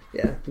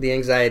 Yeah. The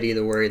anxiety,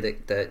 the worry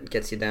that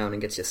gets you down and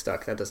gets you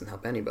stuck, that doesn't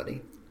help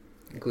anybody,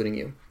 including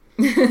you.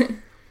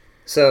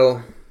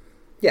 So...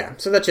 yeah,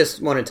 so that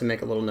just wanted to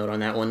make a little note on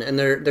that one, and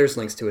there's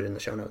links to it in the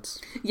show notes.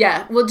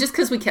 Yeah, well, just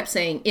because we kept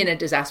saying in a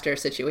disaster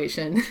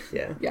situation.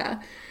 Yeah.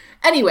 Yeah.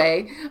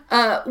 Anyway,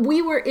 we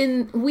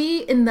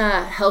in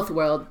the health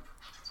world,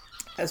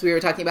 as we were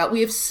talking about,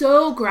 we have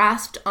so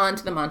grasped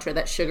onto the mantra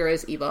that sugar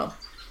is evil.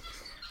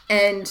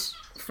 And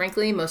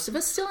frankly, most of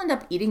us still end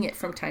up eating it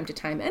from time to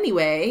time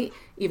anyway,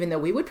 even though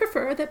we would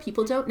prefer that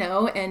people don't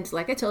know. And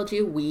like I told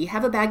you, we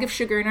have a bag of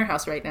sugar in our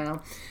house right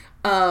now.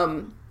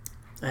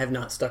 I have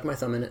not stuck my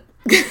thumb in it.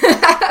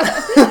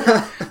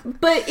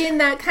 But in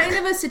that kind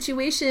of a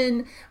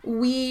situation,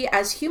 we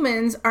as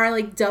humans are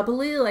like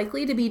doubly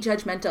likely to be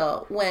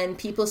judgmental when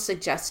people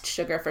suggest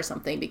sugar for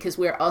something, because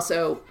we're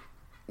also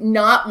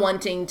not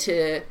wanting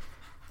to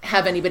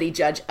have anybody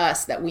judge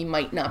us that we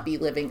might not be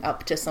living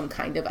up to some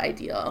kind of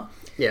ideal.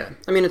 Yeah.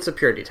 I mean, it's a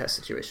purity test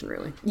situation,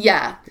 really.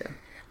 Yeah. Yeah.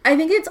 I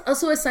think it's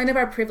also a sign of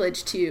our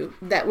privilege, too,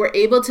 that we're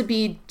able to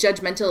be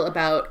judgmental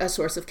about a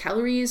source of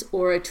calories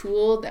or a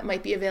tool that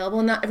might be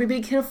available. Not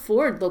everybody can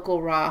afford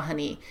local raw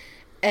honey.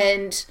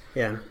 And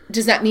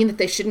does that mean that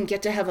they shouldn't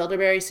get to have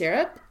elderberry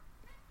syrup?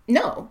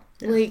 No.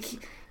 Yeah.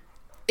 Like,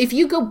 if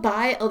you go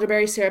buy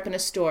elderberry syrup in a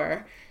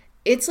store,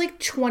 it's like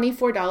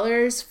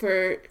 $24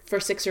 for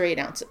 6 or 8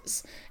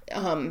 ounces.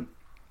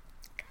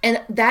 And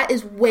that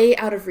is way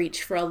out of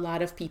reach for a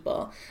lot of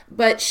people.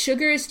 But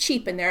sugar is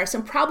cheap, and there are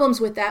some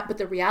problems with that, but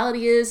the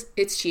reality is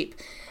it's cheap.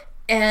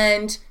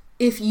 And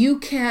if you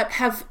can't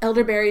have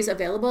elderberries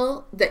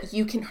available that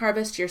you can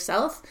harvest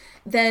yourself,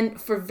 then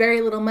for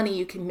very little money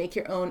you can make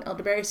your own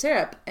elderberry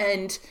syrup.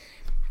 And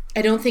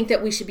I don't think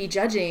that we should be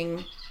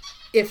judging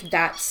if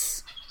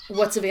that's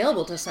what's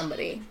available to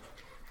somebody.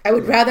 I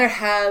would rather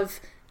have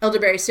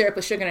elderberry syrup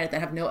with sugar in it than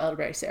have no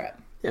elderberry syrup.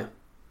 Yeah,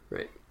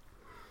 right.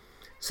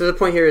 So the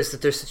point here is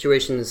that there's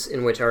situations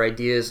in which our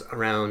ideas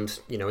around,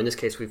 in this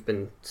case, we've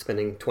been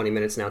spending 20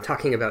 minutes now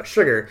talking about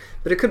sugar,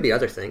 but it could be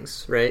other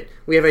things, right?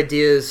 We have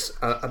ideas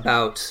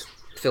about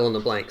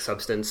fill-in-the-blank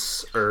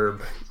substance,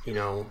 herb,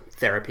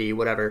 therapy,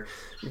 whatever,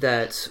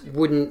 that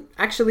wouldn't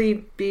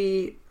actually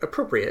be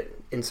appropriate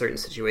in certain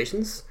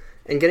situations.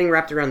 And getting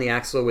wrapped around the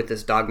axle with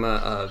this dogma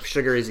of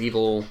sugar is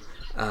evil,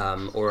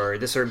 or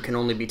this herb can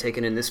only be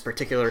taken in this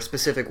particular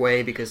specific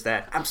way because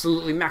that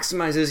absolutely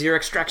maximizes your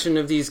extraction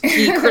of these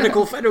key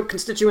critical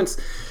phytoconstituents.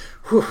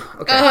 Whew,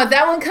 okay. Oh,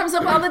 that one comes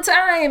up all the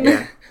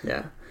time.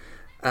 Yeah.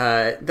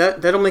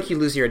 That'll make you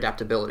lose your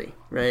adaptability,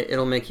 right?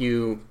 It'll make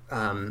you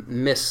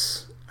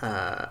miss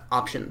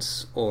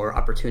options or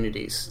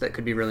opportunities that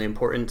could be really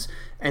important,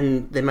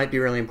 and they might be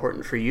really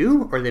important for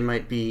you, or they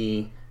might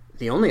be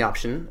the only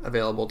option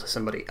available to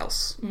somebody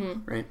else,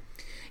 right?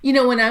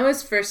 When I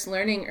was first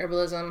learning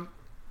herbalism,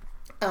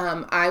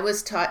 I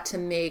was taught to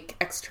make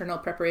external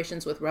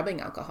preparations with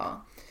rubbing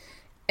alcohol.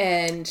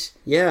 And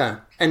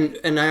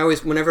I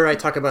always, whenever I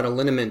talk about a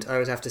liniment, I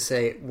always have to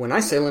say, when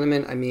I say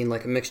liniment, I mean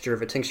like a mixture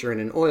of a tincture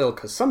and an oil,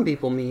 because some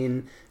people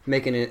mean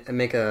make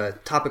a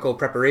topical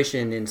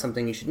preparation in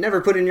something you should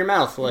never put in your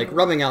mouth, like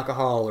rubbing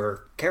alcohol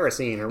or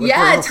kerosene or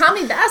whatever else.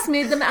 Tommy Bass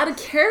made them out of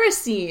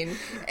kerosene,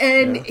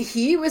 and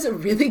he was a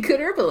really good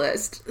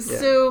herbalist. Yeah.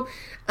 So,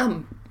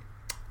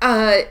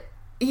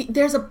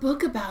 there's a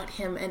book about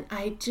him, and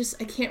I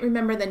can't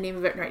remember the name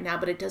of it right now,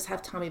 but it does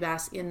have Tommy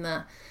Bass in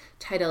the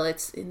title.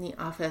 It's in the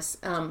office.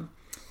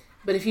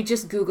 But if you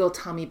just Google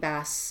Tommy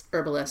Bass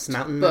herbalist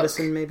Mountain book,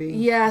 medicine, maybe?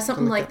 Yeah,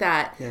 something like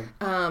that.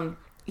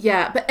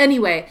 Yeah. But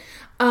anyway,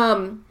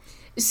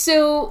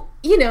 so,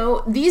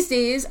 these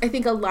days, I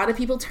think a lot of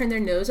people turn their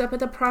nose up at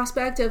the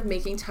prospect of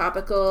making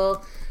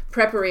topical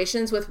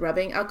preparations with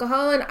rubbing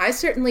alcohol, and I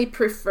certainly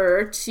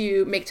prefer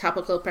to make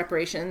topical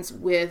preparations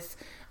with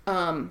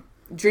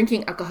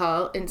drinking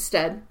alcohol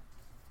instead.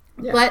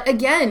 Yeah. But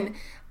again,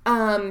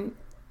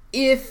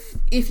 if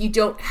you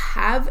don't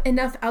have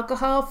enough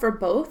alcohol for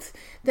both,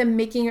 then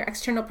making your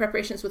external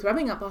preparations with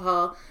rubbing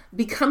alcohol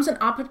becomes an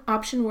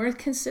option worth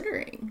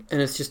considering.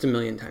 And it's just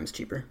 1,000,000 times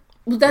cheaper.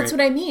 Well, that's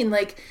what I mean.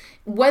 Like,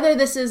 whether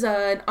this is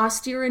an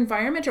austere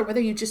environment or whether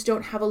you just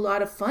don't have a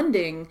lot of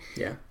funding.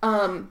 Yeah.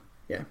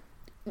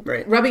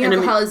 Right. Rubbing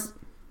alcohol is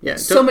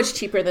so much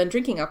cheaper than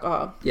drinking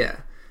alcohol. Yeah.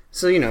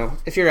 So,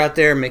 if you're out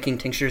there making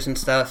tinctures and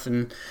stuff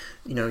and,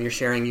 you're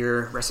sharing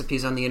your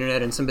recipes on the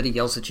internet and somebody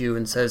yells at you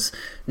and says,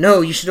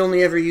 no, you should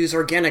only ever use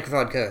organic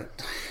vodka.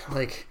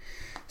 Like,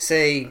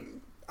 say,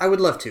 I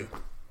would love to,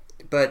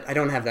 but I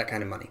don't have that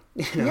kind of money.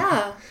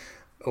 Yeah.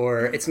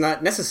 Or it's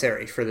not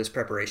necessary for this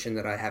preparation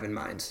that I have in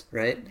mind,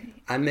 right?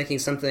 I'm making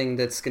something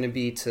that's going to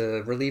be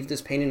to relieve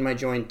this pain in my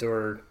joint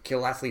or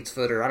kill athlete's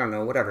foot or I don't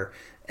know, whatever.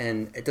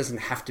 And it doesn't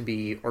have to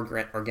be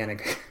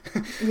organic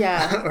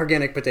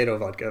organic potato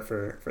vodka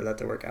for that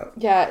to work out.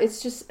 Yeah,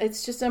 it's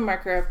just a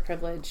marker of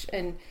privilege,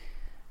 and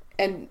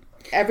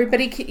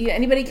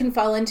anybody can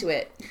fall into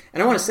it.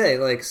 And I want to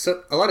say,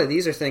 so a lot of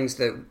these are things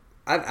that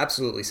I've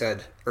absolutely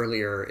said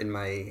earlier in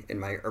my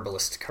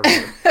herbalist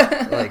career.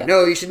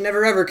 No, you should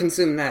never ever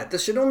consume that.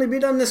 This should only be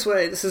done this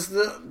way. This is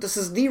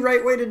the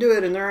right way to do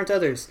it, and there aren't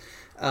others.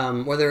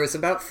 Whether it was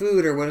about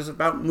food or whether it was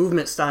about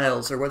movement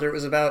styles or whether it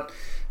was about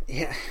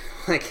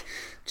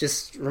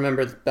just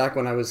remember back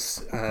when I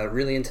was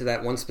really into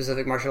that one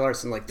specific martial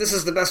arts and this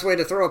is the best way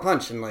to throw a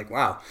punch and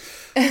wow,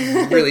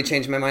 really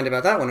changed my mind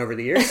about that one over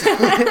the years.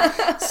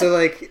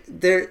 So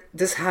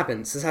this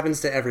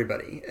happens to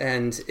everybody,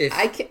 and if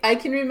I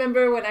can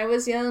remember when I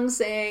was young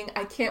saying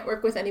I can't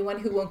work with anyone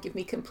who won't give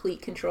me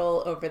complete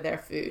control over their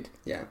food.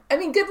 Yeah, I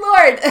mean, good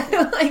Lord.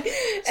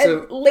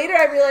 And later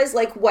I realized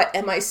what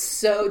am I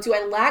do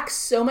I lack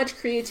so much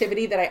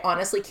creativity that I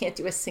honestly can't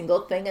do a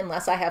single thing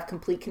unless I have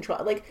complete control?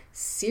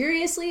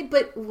 Seriously?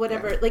 But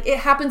whatever, it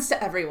happens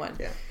to everyone.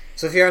 Yeah.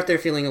 So if you're out there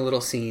feeling a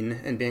little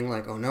seen and being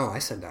oh no, I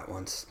said that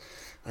once.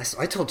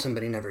 I told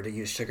somebody never to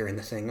use sugar in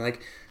the thing.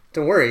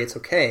 Don't worry, it's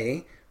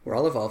okay. We're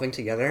all evolving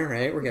together,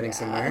 right? We're getting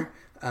somewhere.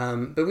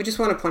 But we just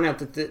want to point out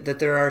that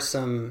there are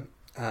some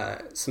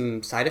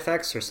some side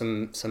effects or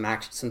some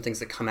things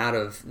that come out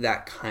of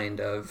that kind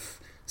of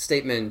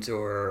statement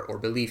or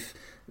belief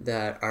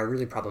that are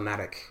really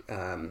problematic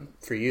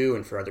for you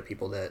and for other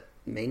people that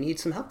may need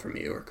some help from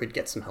you or could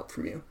get some help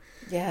from you.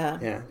 Yeah.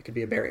 Yeah, it could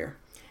be a barrier.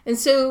 And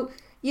so,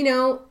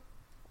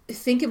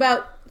 think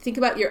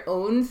about your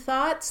own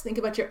thoughts, think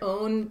about your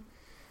own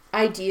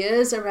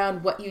ideas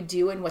around what you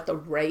do and what the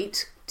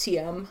right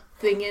TM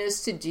thing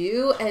is to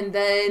do, and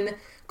then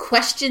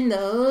question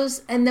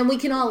those, and then we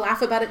can all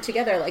laugh about it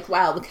together. Like,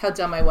 wow, look how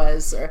dumb I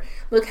was, or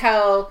look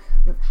how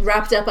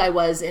wrapped up I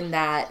was in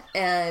that.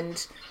 And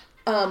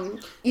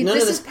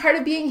this is part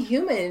of being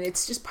human.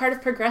 It's just part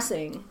of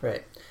progressing.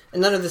 Right.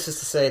 And none of this is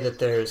to say that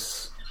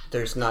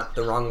there's not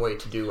the wrong way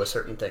to do a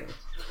certain thing.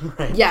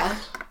 Right? Yeah.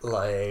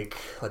 Like,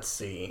 let's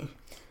see.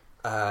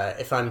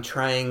 If I'm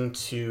trying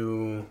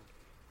to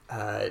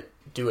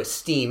do a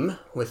steam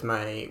with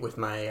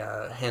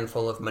my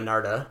handful of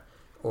Monarda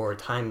or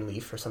thyme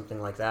leaf or something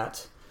like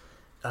that,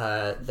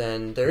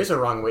 then there is a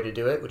wrong way to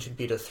do it, which would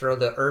be to throw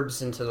the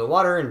herbs into the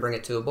water and bring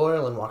it to a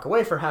boil and walk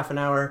away for half an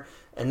hour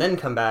and then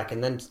come back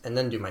and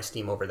then do my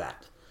steam over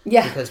that.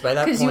 Yeah, because by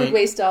that point, you would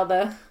waste all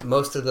the...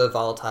 most of the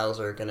volatiles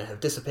are going to have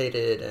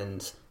dissipated,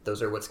 and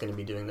those are what's going to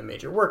be doing the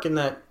major work in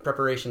that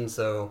preparation.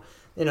 So,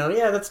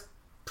 that's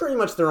pretty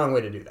much the wrong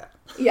way to do that.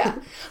 Yeah.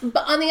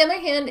 But on the other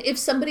hand, if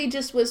somebody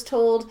just was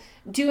told,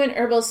 do an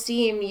herbal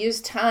steam, use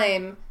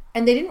thyme,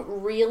 and they didn't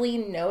really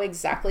know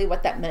exactly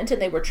what that meant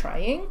and they were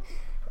trying,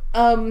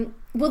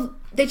 well,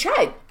 they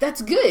tried.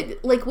 That's good.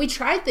 Like, we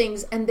tried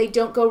things and they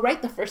don't go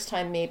right the first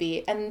time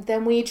maybe, and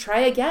then we try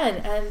again,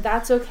 and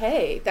that's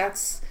okay.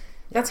 That's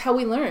how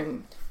we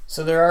learn.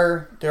 So there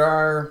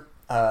are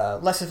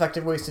less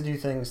effective ways to do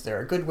things. There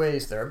are good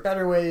ways. There are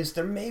better ways.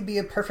 There may be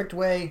a perfect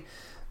way,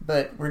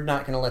 but we're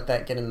not going to let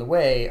that get in the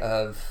way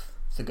of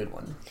the good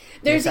one.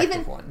 There's the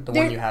effective one, the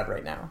one you have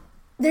right now.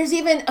 There's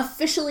even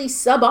officially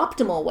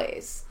suboptimal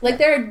ways. Like,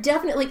 there are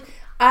definitely...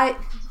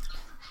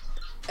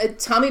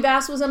 Tommy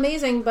Bass was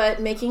amazing, but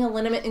making a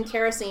liniment in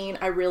kerosene,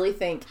 I really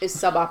think, is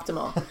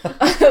suboptimal.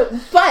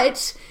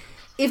 But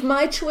if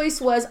my choice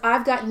was,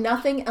 I've got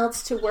nothing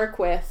else to work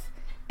with,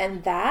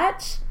 and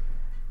that,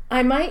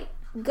 I might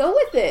go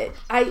with it.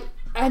 I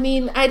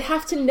mean, I'd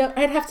have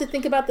to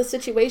think about the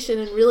situation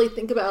and really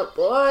think about,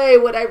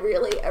 boy, would I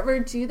really ever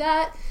do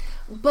that?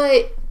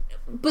 But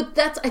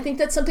I think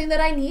that's something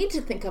that I need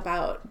to think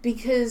about,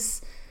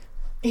 because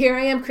here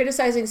I am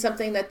criticizing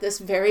something that this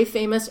very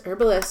famous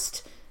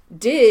herbalist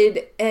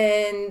did,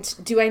 and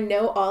do I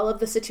know all of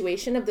the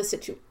situation of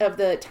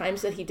the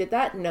times that he did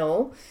that?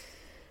 No.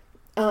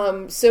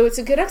 So it's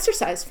a good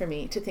exercise for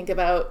me to think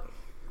about,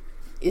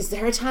 is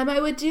there a time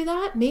I would do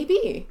that?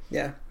 Maybe.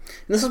 Yeah.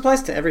 And this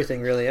applies to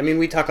everything, really. I mean,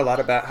 we talk a lot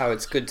about how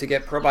it's good to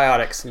get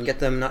probiotics and get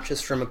them not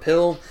just from a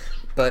pill,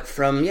 but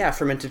from,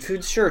 fermented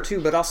foods, sure,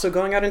 too, but also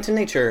going out into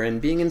nature and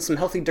being in some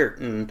healthy dirt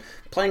and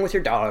playing with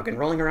your dog and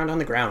rolling around on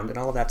the ground and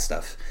all of that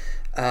stuff.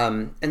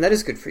 And that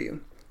is good for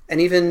you.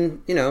 And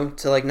even,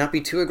 to not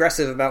be too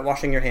aggressive about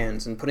washing your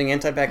hands and putting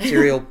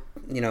antibacterial,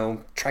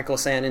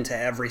 triclosan into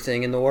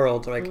everything in the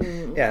world.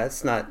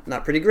 It's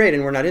not pretty great,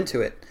 and we're not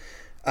into it.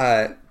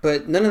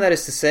 But none of that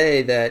is to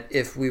say that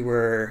if we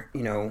were,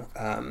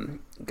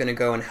 going to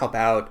go and help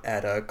out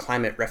at a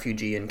climate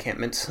refugee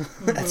encampment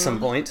at some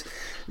point,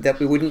 that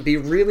we wouldn't be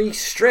really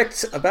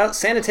strict about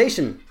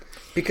sanitation,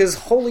 because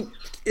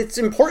it's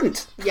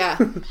important. Yeah.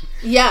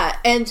 Yeah.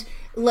 And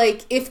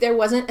if there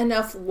wasn't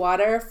enough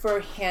water for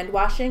hand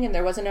washing and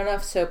there wasn't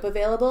enough soap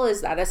available,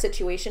 is that a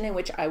situation in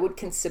which I would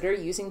consider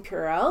using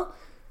Purell?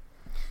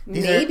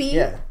 Maybe.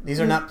 These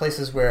are not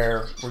places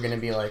where we're going to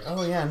be like,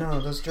 oh yeah,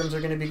 no, those germs are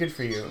going to be good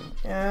for you.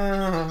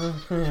 Yeah.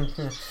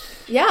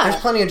 There's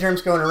plenty of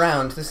germs going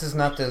around. This is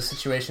not the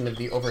situation of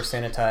the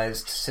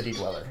over-sanitized city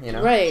dweller,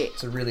 Right.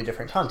 It's a really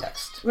different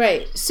context.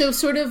 Right. So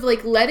sort of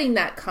letting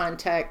that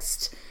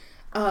context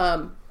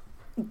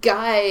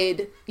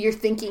guide your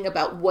thinking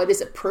about what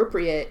is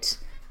appropriate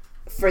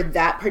for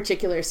that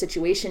particular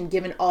situation,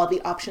 given all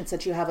the options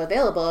that you have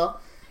available.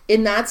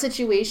 In that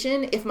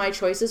situation, if my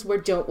choices were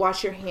don't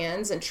wash your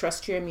hands and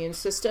trust your immune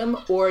system,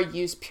 or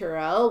use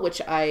Purell,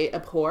 which I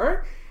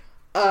abhor,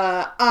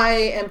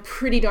 I am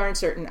pretty darn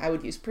certain I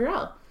would use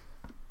Purell,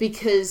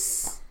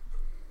 because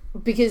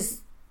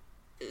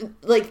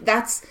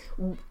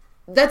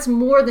that's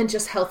more than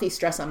just healthy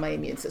stress on my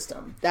immune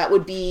system. That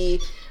would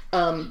be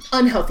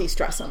unhealthy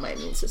stress on my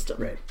immune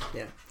system. Right.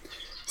 Yeah.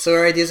 So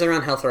our ideas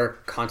around health are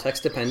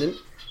context dependent,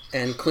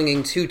 and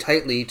clinging too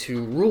tightly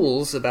to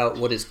rules about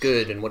what is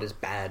good and what is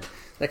bad,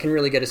 that can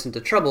really get us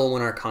into trouble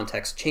when our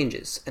context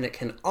changes. And it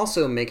can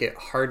also make it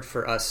hard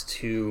for us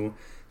to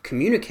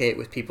communicate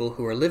with people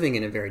who are living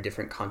in a very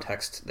different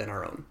context than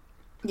our own.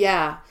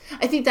 Yeah.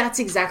 I think that's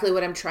exactly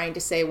what I'm trying to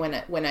say when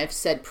I've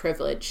said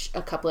privilege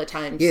a couple of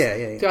times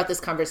throughout this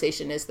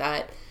conversation, is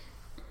that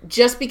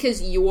just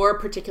because your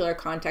particular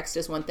context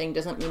is one thing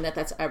doesn't mean that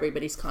that's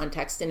everybody's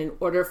context. And in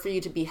order for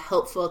you to be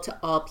helpful to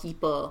all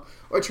people,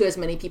 or to as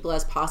many people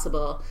as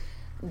possible,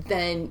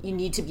 then you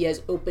need to be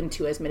as open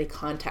to as many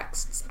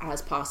contexts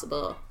as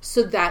possible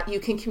so that you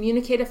can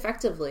communicate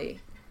effectively.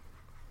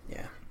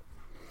 Yeah,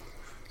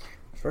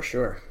 for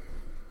sure.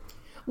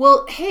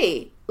 Well,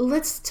 hey,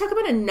 let's talk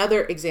about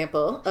another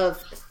example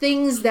of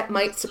things that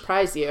might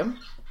surprise you.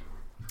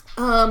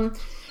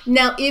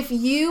 Now, if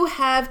you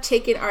have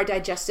taken our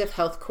digestive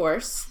health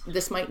course,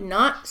 this might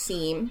not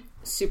seem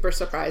super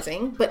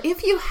surprising, but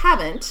if you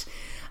haven't,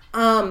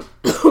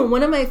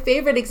 one of my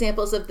favorite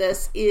examples of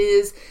this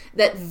is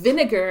that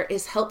vinegar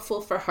is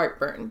helpful for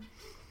heartburn.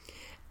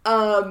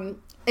 And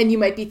you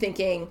might be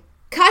thinking,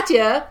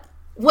 Katya,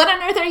 what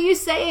on earth are you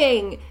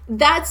saying?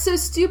 That's so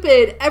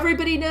stupid.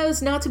 Everybody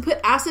knows not to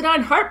put acid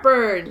on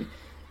heartburn.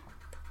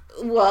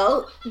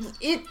 Well,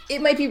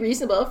 it might be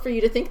reasonable for you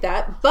to think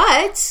that,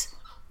 but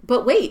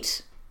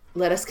wait,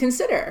 let us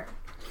consider.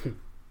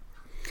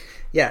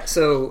 Yeah,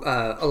 so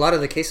a lot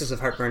of the cases of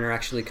heartburn are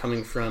actually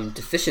coming from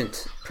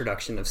deficient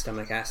production of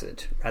stomach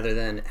acid rather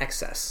than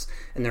excess.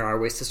 And there are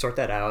ways to sort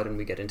that out, and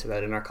we get into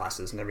that in our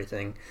classes and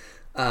everything.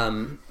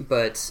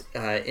 But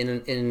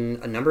in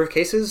a number of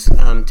cases,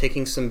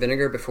 taking some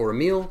vinegar before a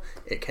meal,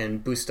 it can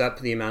boost up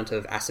the amount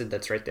of acid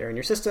that's right there in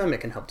your system. It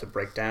can help to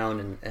break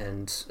down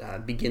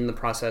and begin the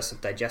process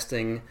of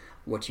digesting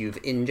what you've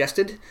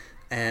ingested.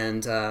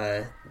 And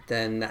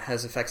then that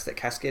has effects that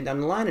cascade down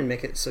the line and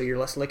make it so you're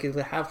less likely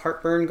to have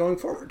heartburn going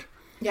forward.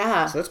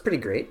 Yeah. So that's pretty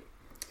great.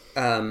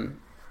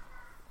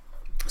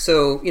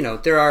 So,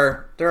 there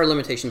are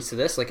limitations to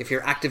this. Like if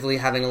you're actively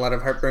having a lot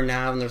of heartburn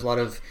now and there's a lot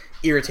of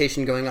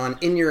irritation going on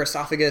in your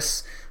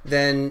esophagus,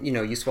 then,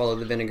 you swallow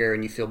the vinegar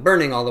and you feel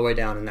burning all the way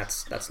down, and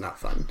that's not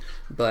fun.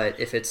 But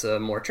if it's a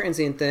more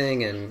transient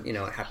thing and, it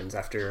happens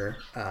after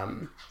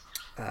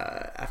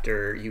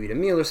you eat a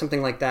meal or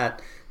something like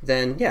that,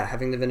 then yeah,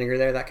 having the vinegar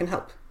there, that can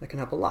help. That can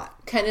help a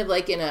lot. Kind of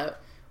like in a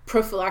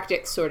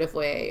prophylactic sort of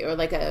way, or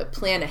like a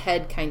plan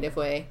ahead kind of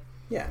way.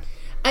 Yeah.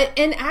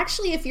 And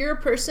actually, if you're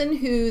a person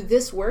who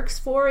this works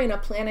for in a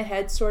plan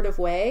ahead sort of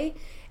way,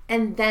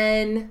 and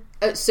then,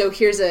 so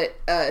here's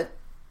a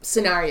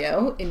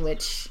scenario in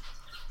which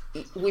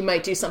we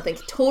might do something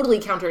totally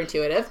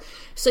counterintuitive.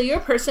 So you're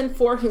a person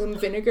for whom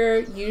vinegar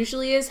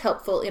usually is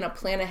helpful in a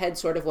plan ahead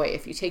sort of way.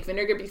 If you take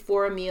vinegar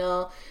before a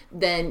meal,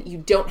 then you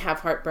don't have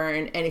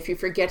heartburn. And if you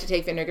forget to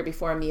take vinegar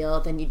before a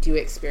meal, then you do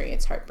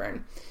experience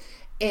heartburn.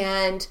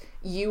 And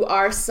you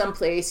are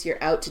someplace,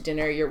 you're out to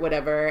dinner, you're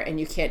whatever, and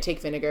you can't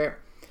take vinegar,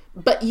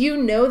 but you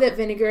know that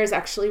vinegar is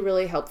actually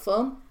really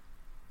helpful,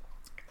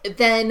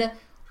 then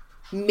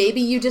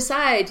maybe you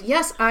decide,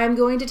 yes, I'm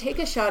going to take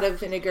a shot of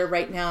vinegar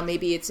right now.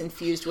 Maybe it's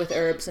infused with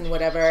herbs and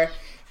whatever.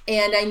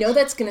 And I know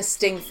that's going to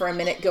sting for a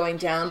minute going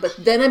down, but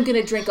then I'm going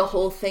to drink a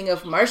whole thing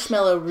of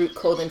marshmallow root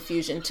cold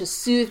infusion to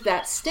soothe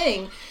that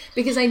sting,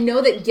 because I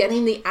know that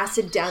getting the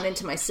acid down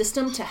into my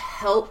system to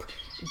help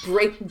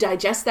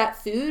digest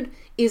that food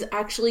is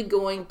actually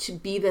going to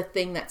be the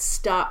thing that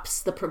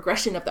stops the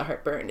progression of the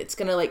heartburn. It's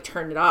going to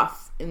turn it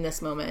off in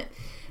this moment.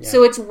 Yeah.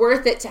 So it's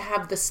worth it to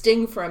have the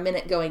sting for a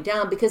minute going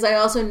down, because I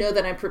also know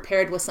that I'm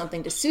prepared with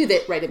something to soothe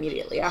it right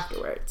immediately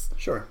afterwards.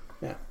 Sure.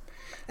 Yeah.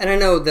 And I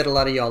know that a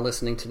lot of y'all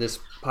listening to this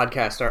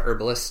podcast are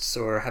herbalists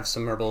or have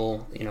some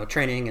herbal,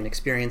 training and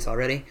experience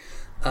already.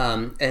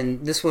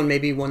 And this one may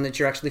be one that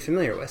you're actually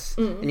familiar with.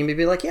 Mm-hmm. And you may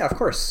be like, yeah, of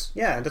course.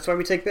 Yeah, that's why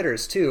we take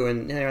bitters too.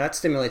 And that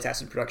stimulates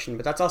acid production,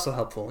 but that's also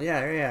helpful.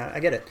 Yeah, I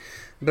get it.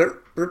 But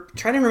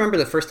try to remember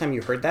the first time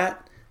you heard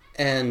that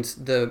and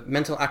the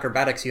mental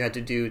acrobatics you had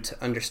to do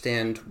to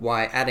understand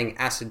why adding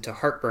acid to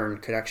heartburn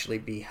could actually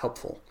be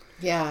helpful.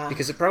 Yeah.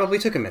 Because it probably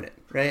took a minute,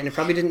 right? And it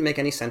probably didn't make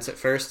any sense at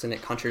first, and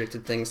it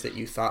contradicted things that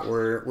you thought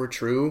were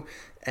true,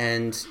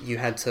 and you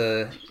had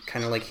to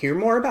kind of hear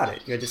more about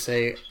it. You had to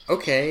say,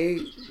 okay,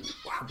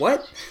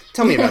 what?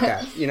 Tell me about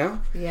that,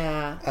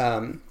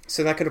 Yeah.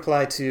 So that could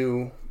apply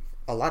to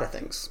a lot of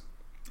things.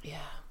 Yeah.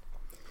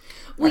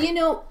 Well,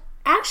 right.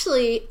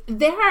 Actually,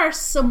 there are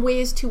some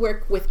ways to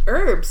work with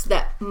herbs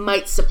that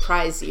might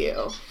surprise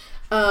you.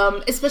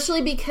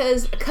 Especially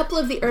because a couple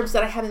of the herbs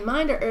that I have in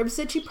mind are herbs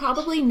that you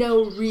probably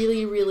know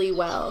really, really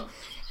well.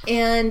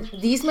 And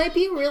these might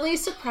be really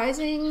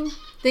surprising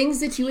things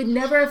that you would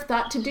never have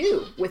thought to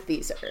do with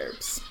these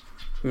herbs.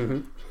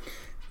 Mm-hmm.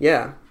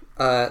 Yeah.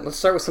 Let's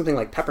start with something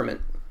like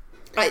peppermint.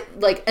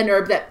 Like an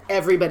herb that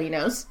everybody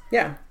knows.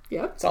 Yeah.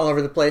 Yep. It's all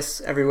over the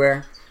place,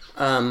 everywhere.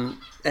 And,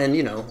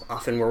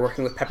 often we're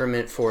working with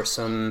peppermint for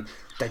some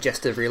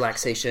digestive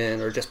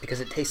relaxation or just because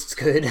it tastes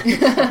good,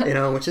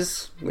 which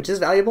is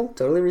valuable,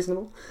 totally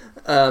reasonable.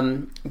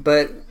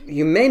 But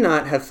you may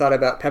not have thought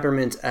about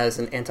peppermint as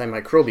an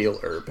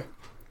antimicrobial herb.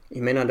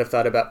 You may not have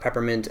thought about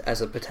peppermint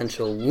as a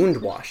potential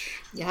wound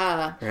wash.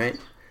 Yeah. Right?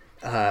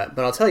 But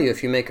I'll tell you,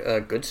 if you make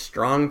a good,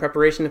 strong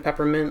preparation of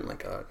peppermint,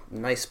 like a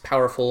nice,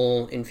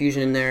 powerful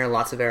infusion in there,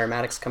 lots of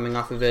aromatics coming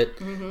off of it,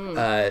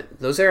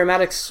 those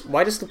aromatics,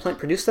 why does the plant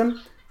produce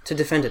them? To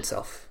defend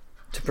itself.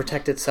 To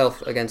protect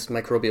itself against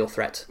microbial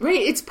threat. Right,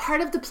 it's part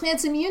of the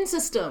plant's immune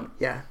system.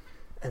 Yeah.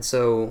 And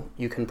so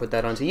you can put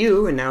that onto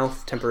you, and now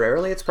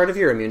temporarily it's part of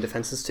your immune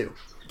defenses too.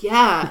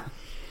 Yeah.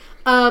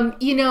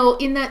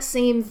 In that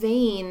same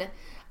vein,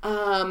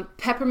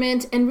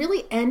 peppermint, and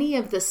really any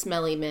of the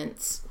smelly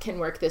mints can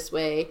work this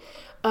way,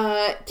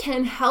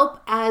 can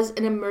help as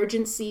an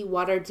emergency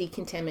water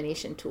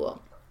decontamination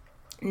tool.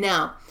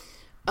 Now,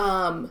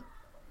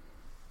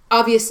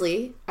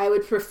 obviously, I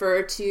would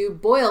prefer to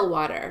boil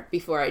water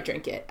before I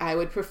drink it. I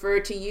would prefer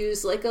to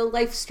use like a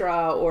life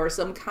straw or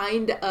some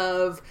kind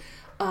of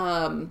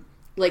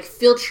like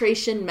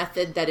filtration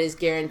method that is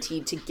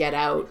guaranteed to get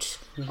out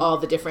all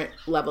the different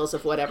levels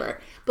of whatever.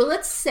 But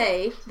let's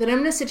say that I'm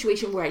in a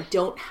situation where I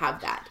don't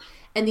have that,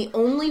 and the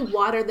only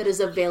water that is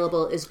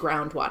available is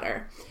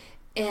groundwater.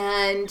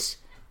 And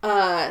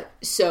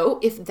so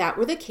if that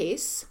were the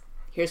case,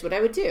 here's what I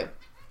would do.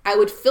 I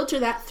would filter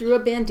that through a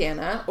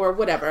bandana or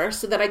whatever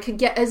so that I could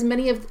get as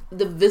many of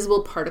the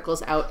visible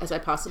particles out as I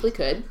possibly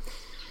could.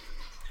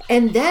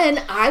 And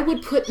then I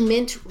would put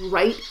mint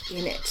right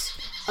in it.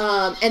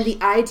 And the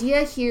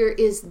idea here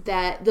is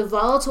that the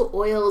volatile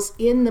oils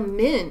in the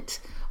mint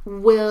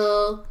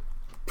will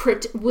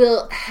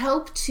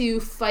help to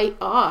fight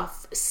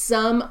off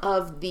some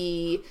of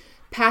the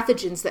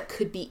pathogens that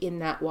could be in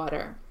that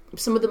water,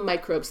 some of the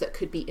microbes that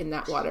could be in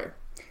that water.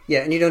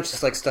 Yeah, and you don't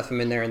just like stuff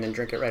them in there and then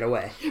drink it right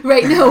away.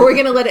 Right, no, we're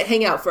going to let it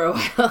hang out for a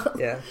while.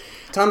 Yeah.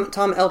 Tom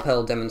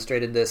Elpel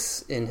demonstrated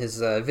this in his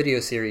video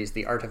series,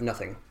 The Art of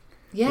Nothing.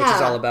 Yeah. Which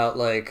is all about,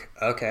 like,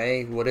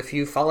 okay, what if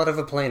you fall out of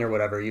a plane or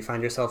whatever? You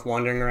find yourself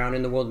wandering around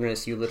in the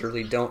wilderness. You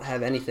literally don't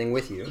have anything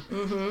with you.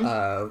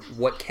 Mm-hmm.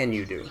 What can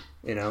you do,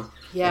 you know?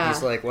 Yeah. And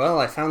he's like, well,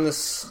 I found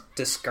this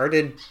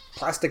discarded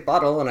plastic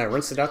bottle, and I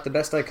rinsed it out the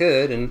best I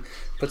could, and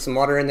put some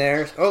water in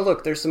there. Oh,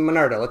 look, there's some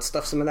Monarda. Let's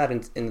stuff some of that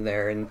in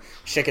there, and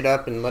shake it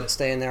up, and let it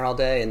stay in there all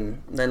day,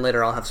 and then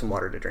later I'll have some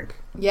water to drink.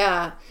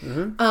 Yeah.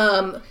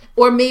 Mm-hmm.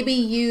 Or maybe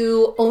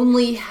you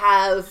only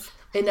have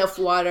enough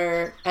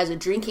water as a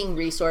drinking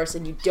resource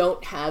and you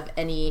don't have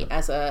any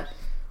as a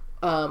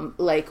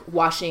like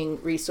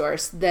washing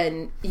resource.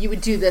 Then you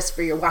would do this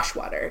for your wash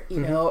water, you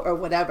know, or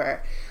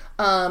whatever.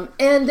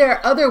 And there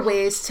are other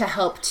ways to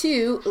help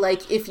too,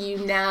 like if you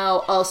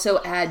now also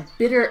add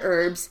bitter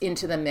herbs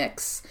into the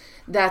mix,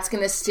 that's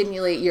going to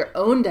stimulate your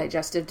own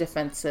digestive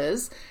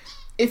defenses.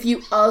 If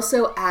you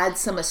also add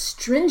some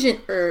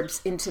astringent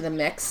herbs into the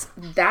mix,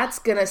 that's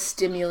going to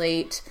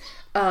stimulate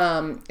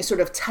sort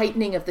of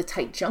tightening of the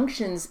tight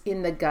junctions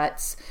in the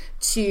guts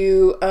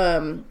to,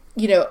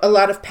 you know, a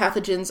lot of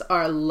pathogens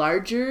are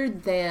larger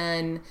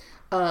than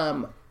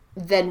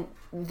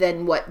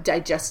what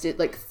digested,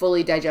 like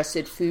fully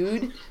digested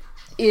food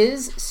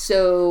is.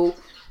 So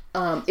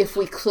if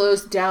we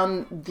close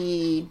down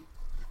the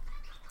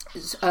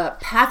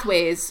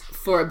pathways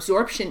for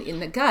absorption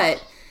in the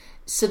gut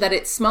so that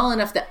it's small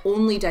enough that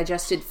only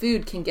digested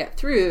food can get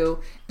through,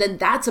 then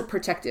that's a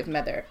protective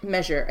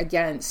measure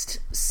against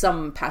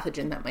some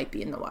pathogen that might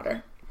be in the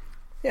water.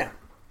 Yeah.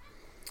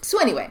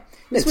 So anyway,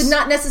 this would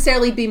not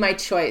necessarily be my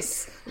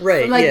choice.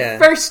 Right, my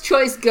first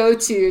choice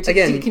go-to to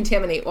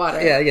decontaminate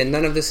water. Yeah, again,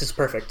 none of this is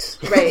perfect.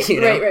 Right,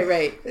 you know?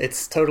 right.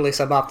 It's totally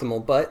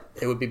suboptimal, but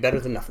it would be better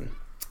than nothing.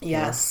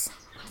 Yes.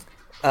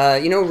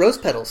 You know, rose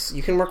petals,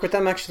 you can work with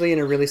them actually in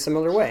a really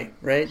similar way,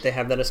 right? They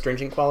have that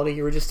astringent quality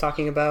you were just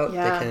talking about.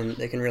 Yeah.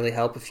 They can really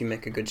help if you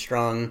make a good,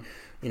 strong,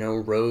 you know,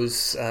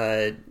 rose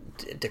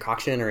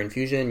decoction or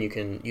infusion. You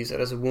can use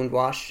it as a wound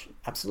wash.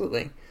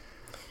 Absolutely.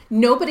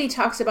 Nobody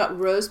talks about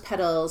rose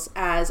petals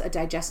as a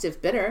digestive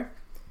bitter.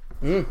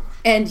 Mm.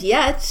 And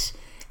yet...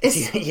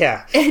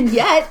 yeah. And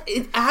yet,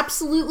 it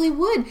absolutely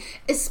would.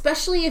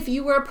 Especially if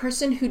you were a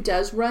person who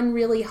does run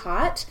really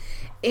hot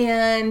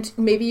and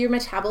maybe your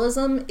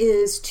metabolism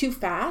is too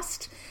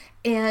fast.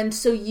 And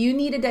so you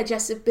need a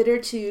digestive bitter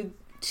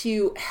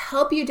to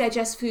help you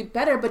digest food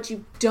better, but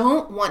you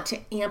don't want to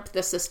amp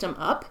the system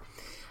up.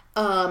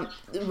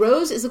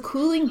 Rose is a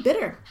cooling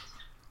bitter.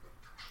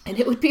 And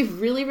it would be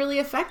really, really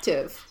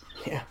effective.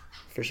 Yeah,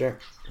 for sure.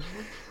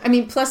 I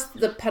mean, plus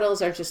the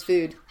petals are just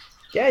food.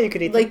 Yeah, you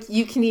could eat them. Like,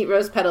 you can eat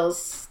rose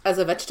petals as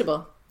a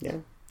vegetable. Yeah.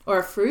 Or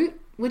a fruit,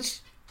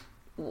 which...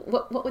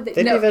 What would they...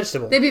 They'd be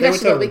vegetable. They'd be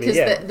vegetable totally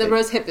because the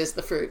rose hip is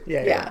the fruit.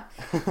 Yeah.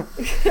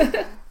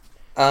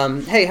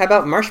 Hey, how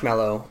about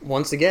marshmallow?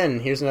 Once again,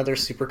 here's another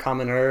super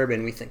common herb,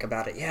 and we think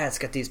about it. Yeah, it's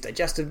got these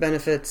digestive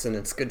benefits, and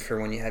it's good for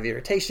when you have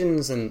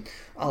irritations and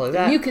all of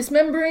that. Mucous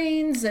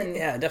membranes and...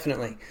 Yeah,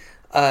 definitely.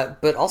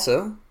 But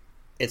also,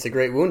 it's a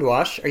great wound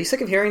wash. Are you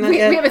sick of hearing that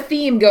yet? We have a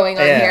theme going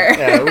on here.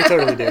 Yeah, we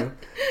totally do.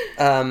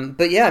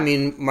 But yeah, I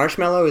mean,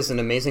 marshmallow is an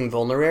amazing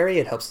vulnerary.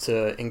 It helps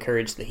to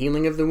encourage the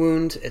healing of the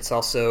wound. It's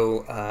also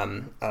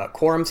a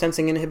quorum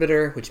sensing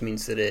inhibitor, which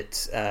means that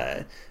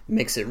it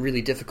makes it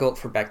really difficult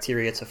for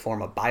bacteria to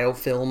form a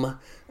biofilm.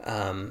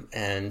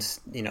 And,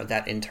 you know,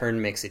 that in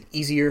turn makes it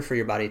easier for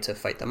your body to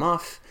fight them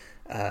off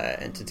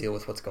and to deal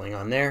with what's going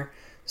on there.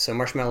 So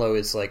marshmallow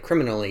is like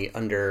criminally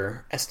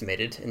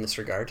underestimated in this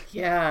regard.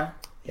 Yeah.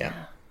 Yeah.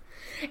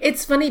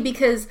 It's funny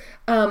because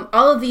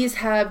all of these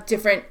have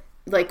different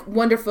like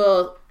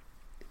wonderful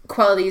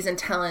qualities and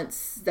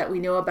talents that we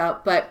know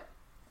about, but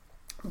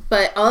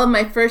all of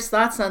my first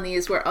thoughts on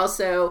these were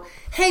also,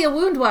 hey, a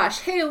wound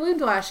wash,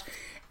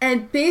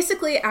 and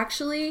basically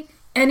actually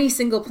any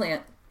single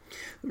plant.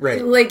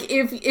 Right. Like,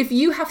 if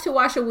you have to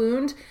wash a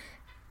wound,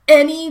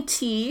 any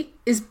tea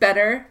is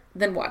better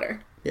than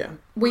water. Yeah.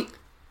 Wait.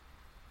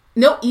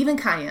 No, even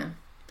cayenne.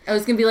 I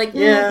was going to be like,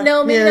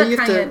 no, maybe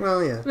not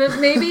cayenne. But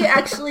maybe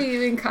actually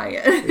even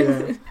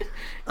cayenne.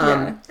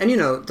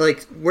 And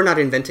like, we're not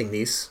inventing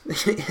these.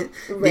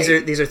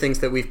 Right. These are things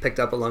that we've picked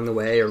up along the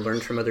way or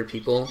learned from other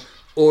people.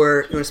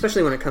 Or,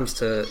 especially when it comes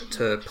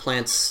to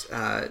plants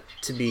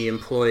to be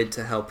employed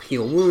to help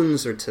heal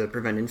wounds or to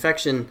prevent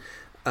infection,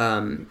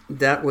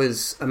 that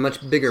was a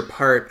much bigger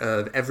part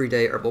of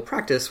everyday herbal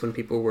practice when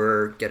people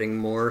were getting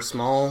more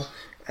small,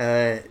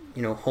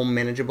 home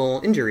manageable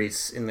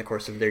injuries in the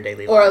course of their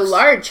daily lives. Or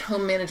large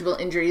home manageable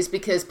injuries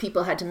because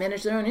people had to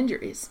manage their own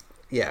injuries.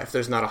 Yeah, if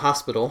there's not a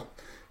hospital,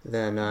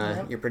 then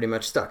you're pretty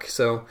much stuck.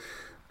 So,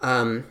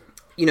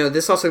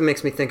 this also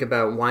makes me think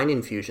about wine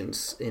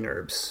infusions in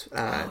herbs.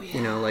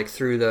 Like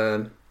through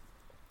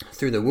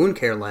the wound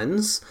care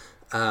lens.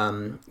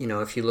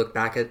 If you look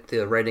back at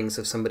the writings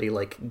of somebody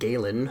like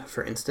Galen,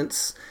 for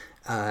instance,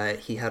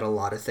 he had a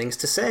lot of things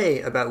to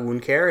say about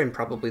wound care, and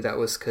probably that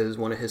was because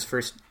one of his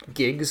first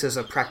gigs as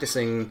a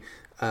practicing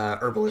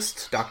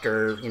herbalist,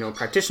 doctor,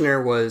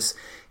 practitioner was,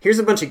 here's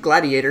a bunch of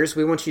gladiators,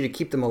 we want you to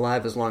keep them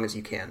alive as long as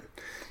you can.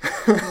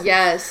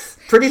 Yes.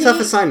 Pretty tough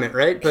assignment,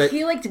 right? But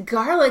he liked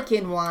garlic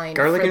in wine.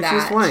 Garlic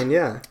infused wine,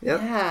 yeah.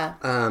 Yep. Yeah.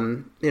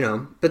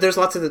 But there's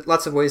lots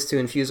of ways to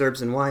infuse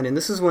herbs in wine, and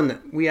this is one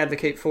that we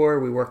advocate for.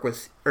 We work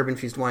with herb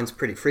infused wines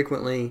pretty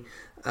frequently.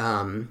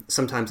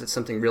 Sometimes it's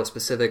something real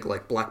specific,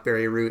 like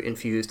blackberry root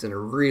infused in a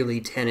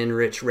really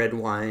tannin-rich red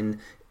wine.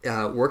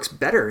 Works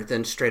better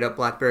than straight up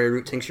blackberry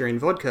root tincture in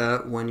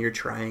vodka when you're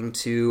trying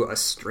to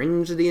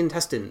astringe the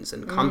intestines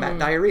and combat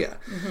diarrhea.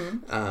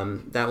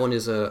 Mm-hmm. That one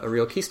is a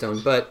real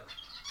keystone. But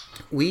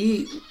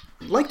we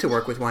like to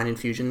work with wine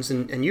infusions,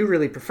 and you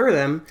really prefer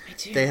them. I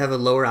do. They have a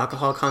lower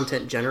alcohol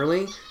content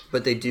generally,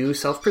 but they do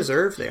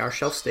self-preserve. They are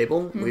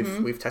shelf-stable.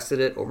 Mm-hmm. We've tested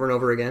it over and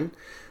over again.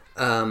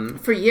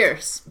 For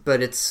years.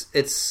 But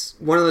it's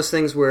one of those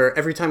things where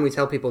every time we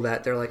tell people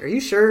that, they're like, are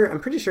you sure? I'm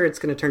pretty sure it's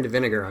going to turn to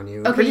vinegar on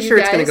you. I'm pretty sure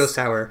it's going to go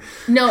sour.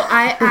 No,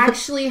 I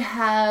actually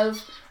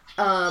have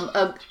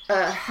a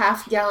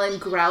half-gallon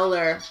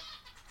growler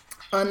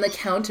on the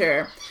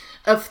counter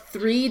of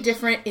 3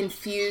 different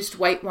infused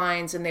white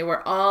wines, and they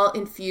were all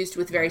infused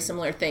with very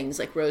similar things,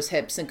 like rose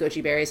hips and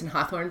goji berries and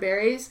hawthorn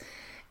berries.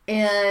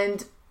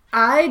 And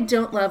I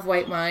don't love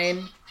white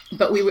wine,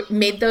 but we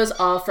made those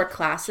all for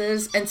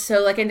classes, and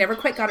so I never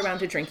quite got around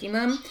to drinking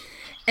them.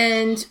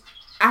 And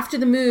after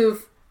the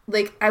move,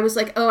 I was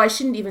like, oh, I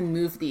shouldn't even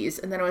move these.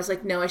 And then I was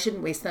like, no, I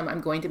shouldn't waste them.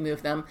 I'm going to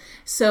move them.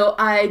 So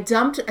I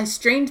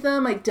strained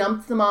them. I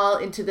dumped them all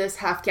into this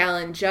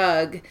half-gallon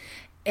jug.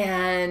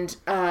 And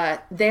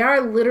they are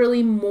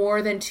literally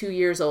more than 2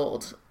 years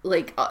old,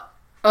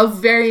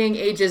 of varying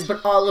ages,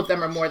 but all of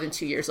them are more than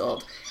 2 years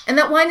old. And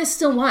that wine is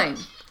still wine.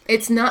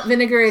 It's not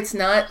vinegar. It's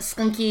not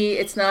skunky.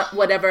 It's not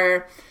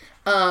whatever.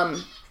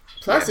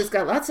 Plus, it's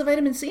got lots of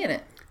vitamin C in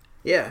it.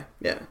 Yeah,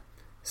 yeah.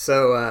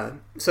 So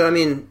I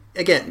mean,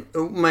 again,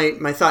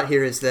 my thought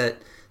here is that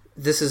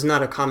this is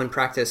not a common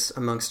practice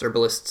amongst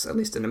herbalists, at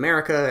least in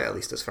America, at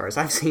least as far as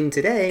I've seen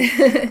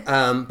today.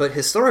 But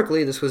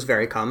historically, this was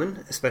very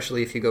common,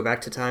 especially if you go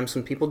back to times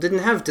when people didn't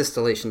have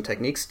distillation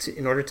techniques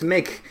in order to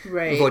make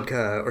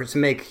vodka or to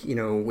make,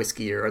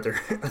 whiskey or other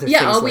things.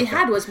 Yeah, all we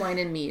had was wine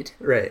and mead.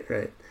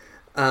 Right.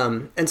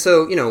 And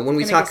so, when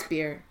we talk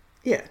beer.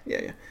 Yeah.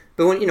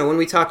 But when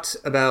we talked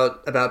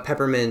about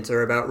peppermint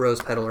or about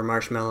rose petal or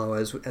marshmallow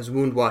as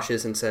wound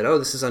washes and said, oh,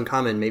 this is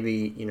uncommon,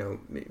 maybe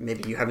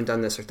you haven't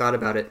done this or thought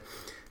about it.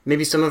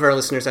 Maybe some of our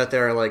listeners out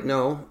there are like,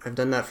 no, I've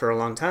done that for a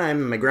long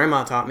time. My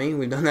grandma taught me.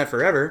 We've done that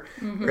forever,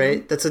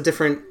 right? That's a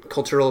different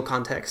cultural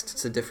context.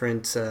 It's a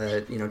different,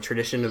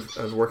 tradition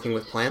of working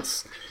with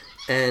plants.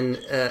 And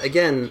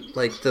again,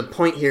 the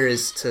point here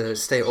is to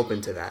stay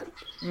open to that,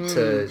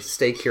 to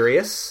stay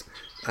curious.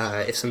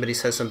 If somebody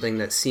says something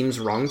that seems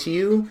wrong to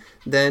you,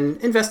 then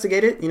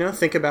investigate it,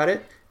 think about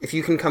it. If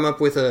you can come up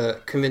with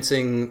a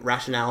convincing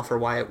rationale for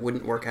why it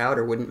wouldn't work out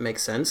or wouldn't make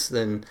sense,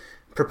 then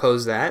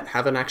propose that.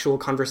 Have an actual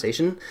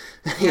conversation,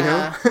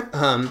 a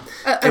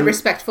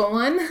respectful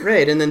one.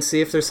 Right, and then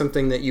see if there's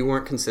something that you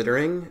weren't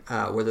considering,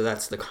 whether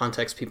that's the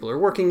context people are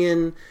working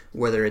in,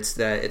 whether it's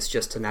that it's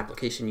just an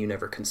application you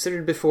never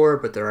considered before,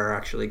 but there are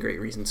actually great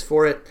reasons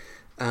for it,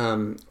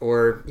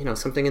 or,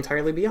 something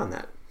entirely beyond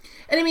that.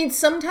 And I mean,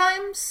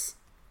 sometimes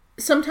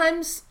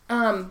things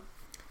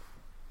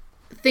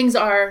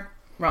are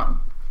wrong.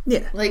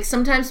 Yeah.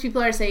 Sometimes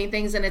people are saying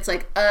things and it's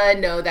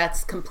no,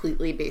 that's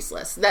completely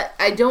baseless. That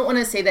I don't want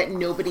to say that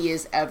nobody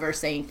is ever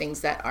saying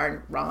things that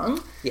aren't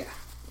wrong. Yeah.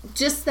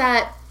 Just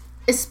that,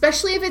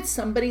 especially if it's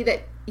somebody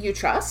that you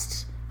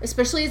trust,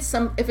 especially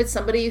if it's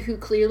somebody who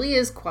clearly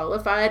is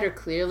qualified or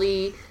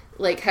clearly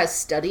has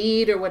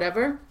studied or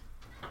whatever,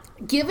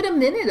 give it a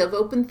minute of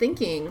open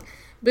thinking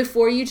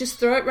before you just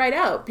throw it right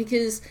out,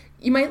 because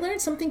you might learn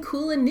something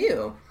cool and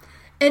new.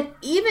 And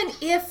even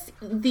if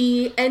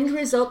the end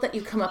result that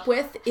you come up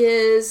with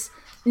is,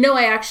 no,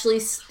 I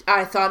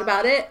thought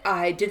about it,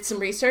 I did some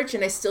research,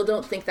 and I still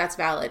don't think that's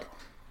valid.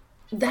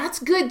 that's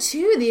good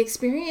too. The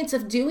experience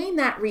of doing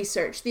that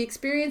research, the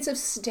experience of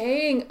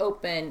staying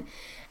open,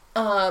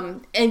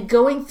 and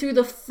going through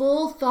the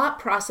full thought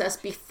process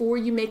before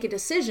you make a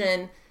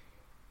decision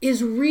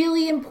is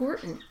really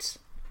important.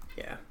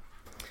 Yeah.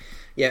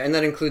 Yeah, and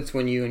that includes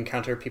when you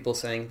encounter people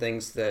saying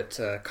things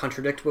that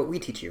contradict what we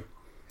teach you.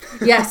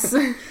 Yes.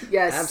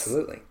 Yes.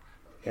 Absolutely.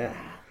 Yeah.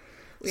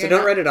 So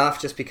don't write it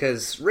off just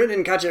because Rin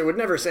and Katja would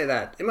never say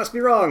that. It must be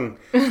wrong.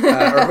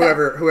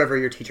 Or whoever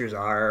your teachers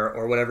are,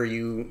 or whatever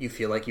you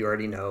feel like you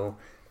already know.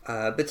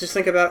 But just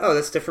think about,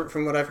 that's different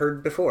from what I've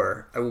heard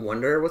before. I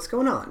wonder what's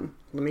going on.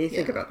 Let me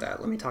think about that.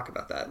 Let me talk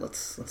about that.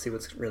 Let's see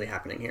what's really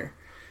happening here.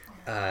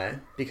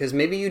 Because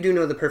maybe you do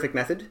know the perfect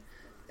method,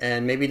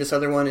 and maybe this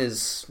other one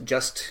is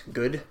just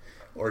good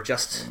or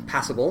just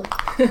passable.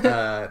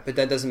 But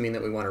that doesn't mean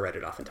that we want to write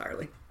it off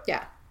entirely.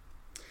 Yeah.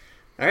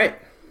 All right.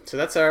 So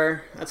that's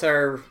our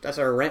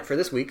rant for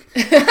this week.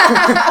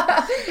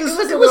 It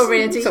was a little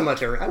ranty. So much,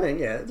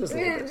 just a little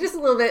bit. Just a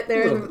little bit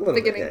there in the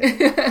beginning.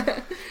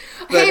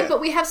 Yeah. But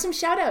we have some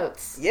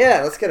shout-outs.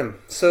 Yeah, let's get them.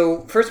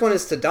 So first one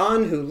is to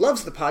Dawn, who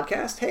loves the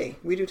podcast. Hey,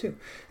 we do too.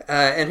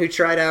 And who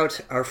tried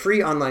out our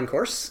free online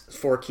course,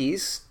 4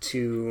 Keys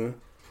to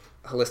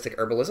Holistic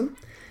Herbalism.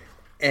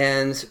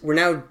 And we're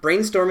now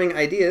brainstorming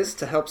ideas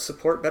to help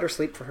support better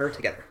sleep for her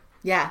together.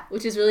 Yeah,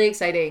 which is really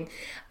exciting.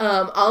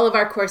 All of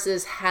our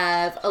courses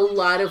have a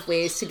lot of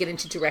ways to get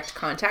into direct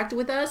contact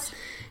with us.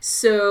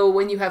 So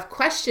when you have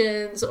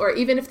questions, or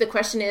even if the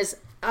question is,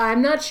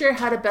 I'm not sure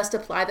how to best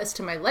apply this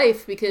to my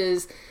life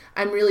because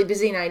I'm really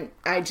busy and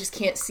I just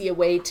can't see a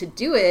way to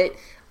do it,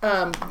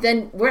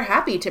 then we're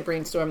happy to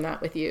brainstorm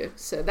that with you.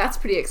 So that's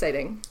pretty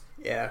exciting.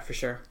 Yeah, for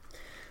sure.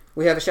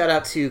 We have a shout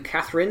out to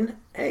Catherine.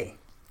 Hey.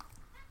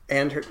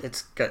 And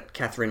it's got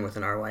Catherine with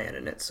an RYN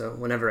in it, so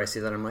whenever I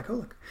see that, I'm like, oh,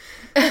 look.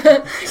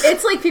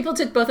 It's like people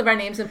took both of our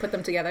names and put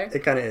them together.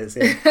 It kind of is,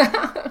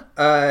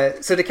 yeah.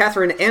 So to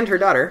Catherine and her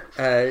daughter,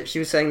 she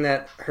was saying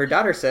that her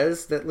daughter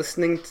says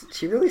that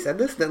she really said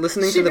this? That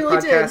listening to the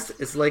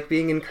podcast is like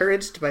being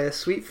encouraged by a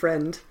sweet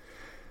friend.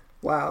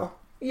 Wow.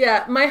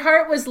 Yeah, my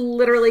heart was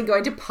literally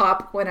going to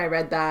pop when I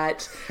read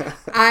that.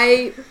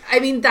 I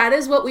mean, that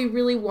is what we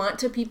really want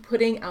to be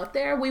putting out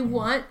there. We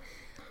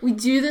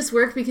do this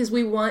work because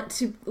we want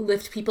to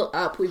lift people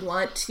up. We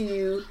want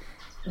to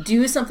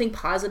do something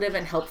positive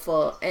and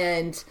helpful.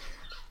 And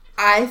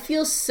I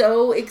feel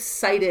so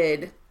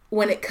excited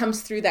when it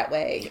comes through that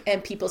way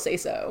and people say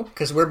so.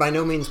 Because we're by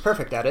no means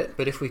perfect at it,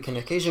 but if we can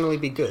occasionally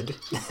be good,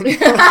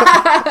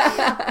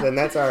 then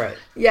that's all right.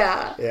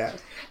 Yeah. Yeah.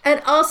 And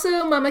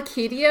also Mama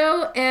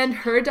Kadio and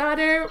her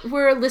daughter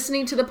were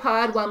listening to the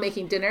pod while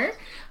making dinner.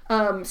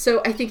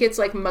 So I think it's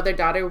like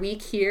Mother-Daughter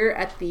Week here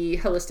at the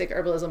Holistic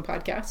Herbalism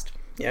Podcast.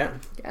 Yeah.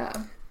 Yeah.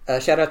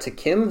 Shout out to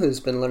Kim,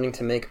 who's been learning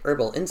to make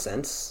herbal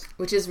incense.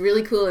 Which is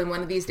really cool, and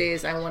one of these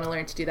days I want to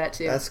learn to do that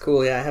too. That's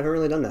cool, yeah. I haven't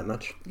really done that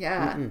much.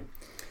 Yeah.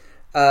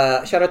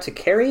 Shout out to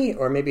Carrie,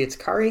 or maybe it's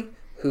Kari,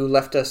 who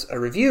left us a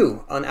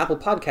review on Apple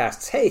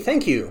Podcasts. Hey,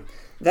 thank you.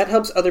 That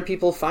helps other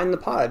people find the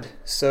pod.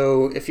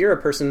 So if you're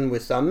a person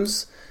with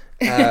thumbs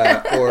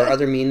or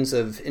other means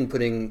of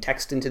inputting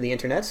text into the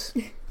internet...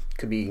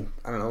 could be,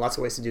 I don't know, lots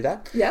of ways to do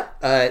that. Yeah.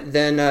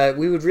 Then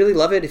we would really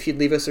love it if you'd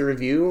leave us a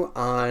review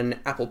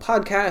on Apple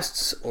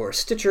Podcasts or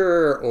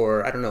Stitcher,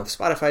 or I don't know if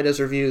Spotify does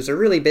reviews, or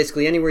really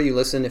basically anywhere you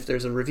listen. If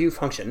there's a review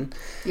function,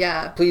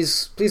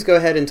 please go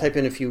ahead and type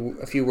in a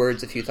few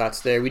words, a few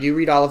thoughts there. We do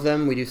read all of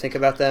them. We do think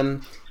about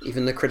them,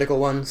 even the critical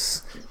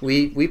ones.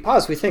 We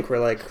pause. We think. We're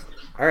like,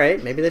 all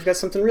right, maybe they've got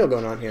something real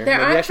going on here. There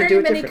maybe aren't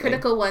very many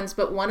critical ones,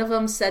 but one of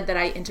them said that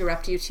I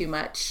interrupt you too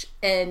much,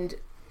 and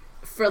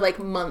for like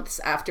months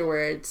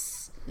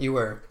afterwards. You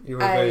were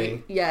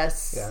very...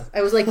 Yes. Yeah.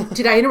 I was like,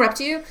 did I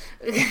interrupt you?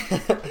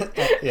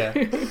 Yeah.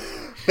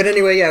 But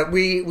anyway, yeah,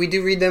 we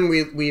do read them.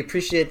 We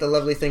appreciate the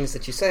lovely things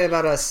that you say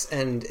about us,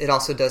 and it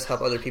also does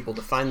help other people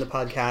to find the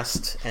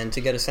podcast and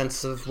to get a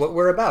sense of what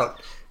we're about.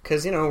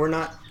 Because, we're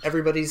not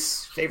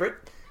everybody's favorite,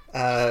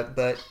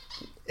 but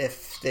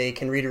if they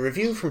can read a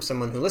review from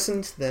someone who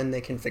listened, then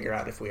they can figure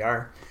out if we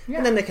are,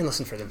 and then they can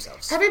listen for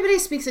themselves. Everybody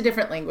speaks a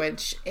different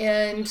language,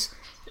 and...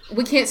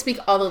 we can't speak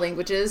all the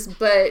languages,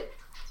 but,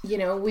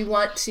 we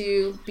want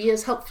to be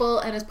as helpful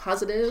and as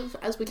positive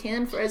as we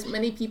can for as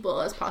many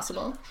people as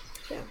possible.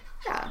 Yeah.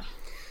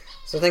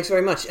 So thanks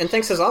very much. And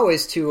thanks, as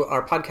always, to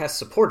our podcast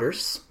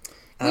supporters.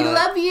 We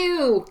love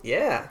you!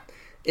 Yeah.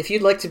 If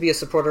you'd like to be a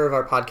supporter of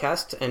our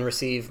podcast and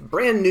receive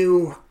brand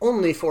new,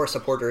 only for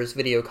supporters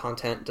video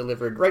content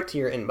delivered right to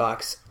your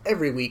inbox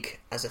every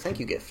week as a thank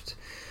you gift,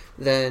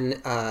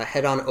 then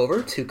head on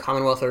over to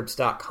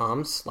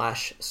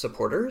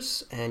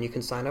commonwealthherbs.com/supporters, and you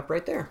can sign up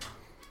right there.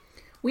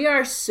 We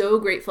are so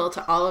grateful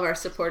to all of our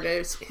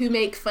supporters who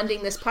make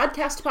funding this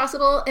podcast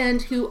possible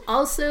and who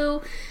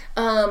also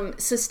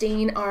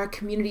sustain our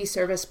community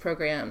service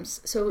programs.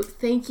 So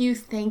thank you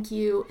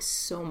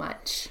so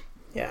much.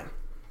 Yeah.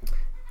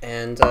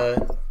 And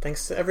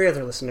thanks to every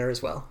other listener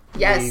as well.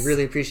 Yes. We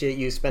really appreciate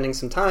you spending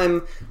some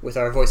time with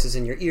our voices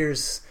in your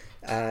ears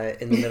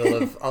in the middle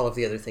of all of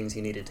the other things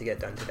you needed to get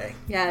done today.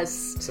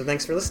 Yes. So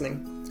thanks for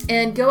listening.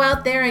 And go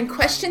out there and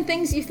question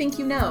things you think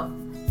you know.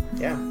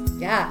 Yeah.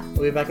 Yeah.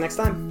 We'll be back next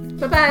time.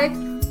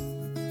 Bye-bye.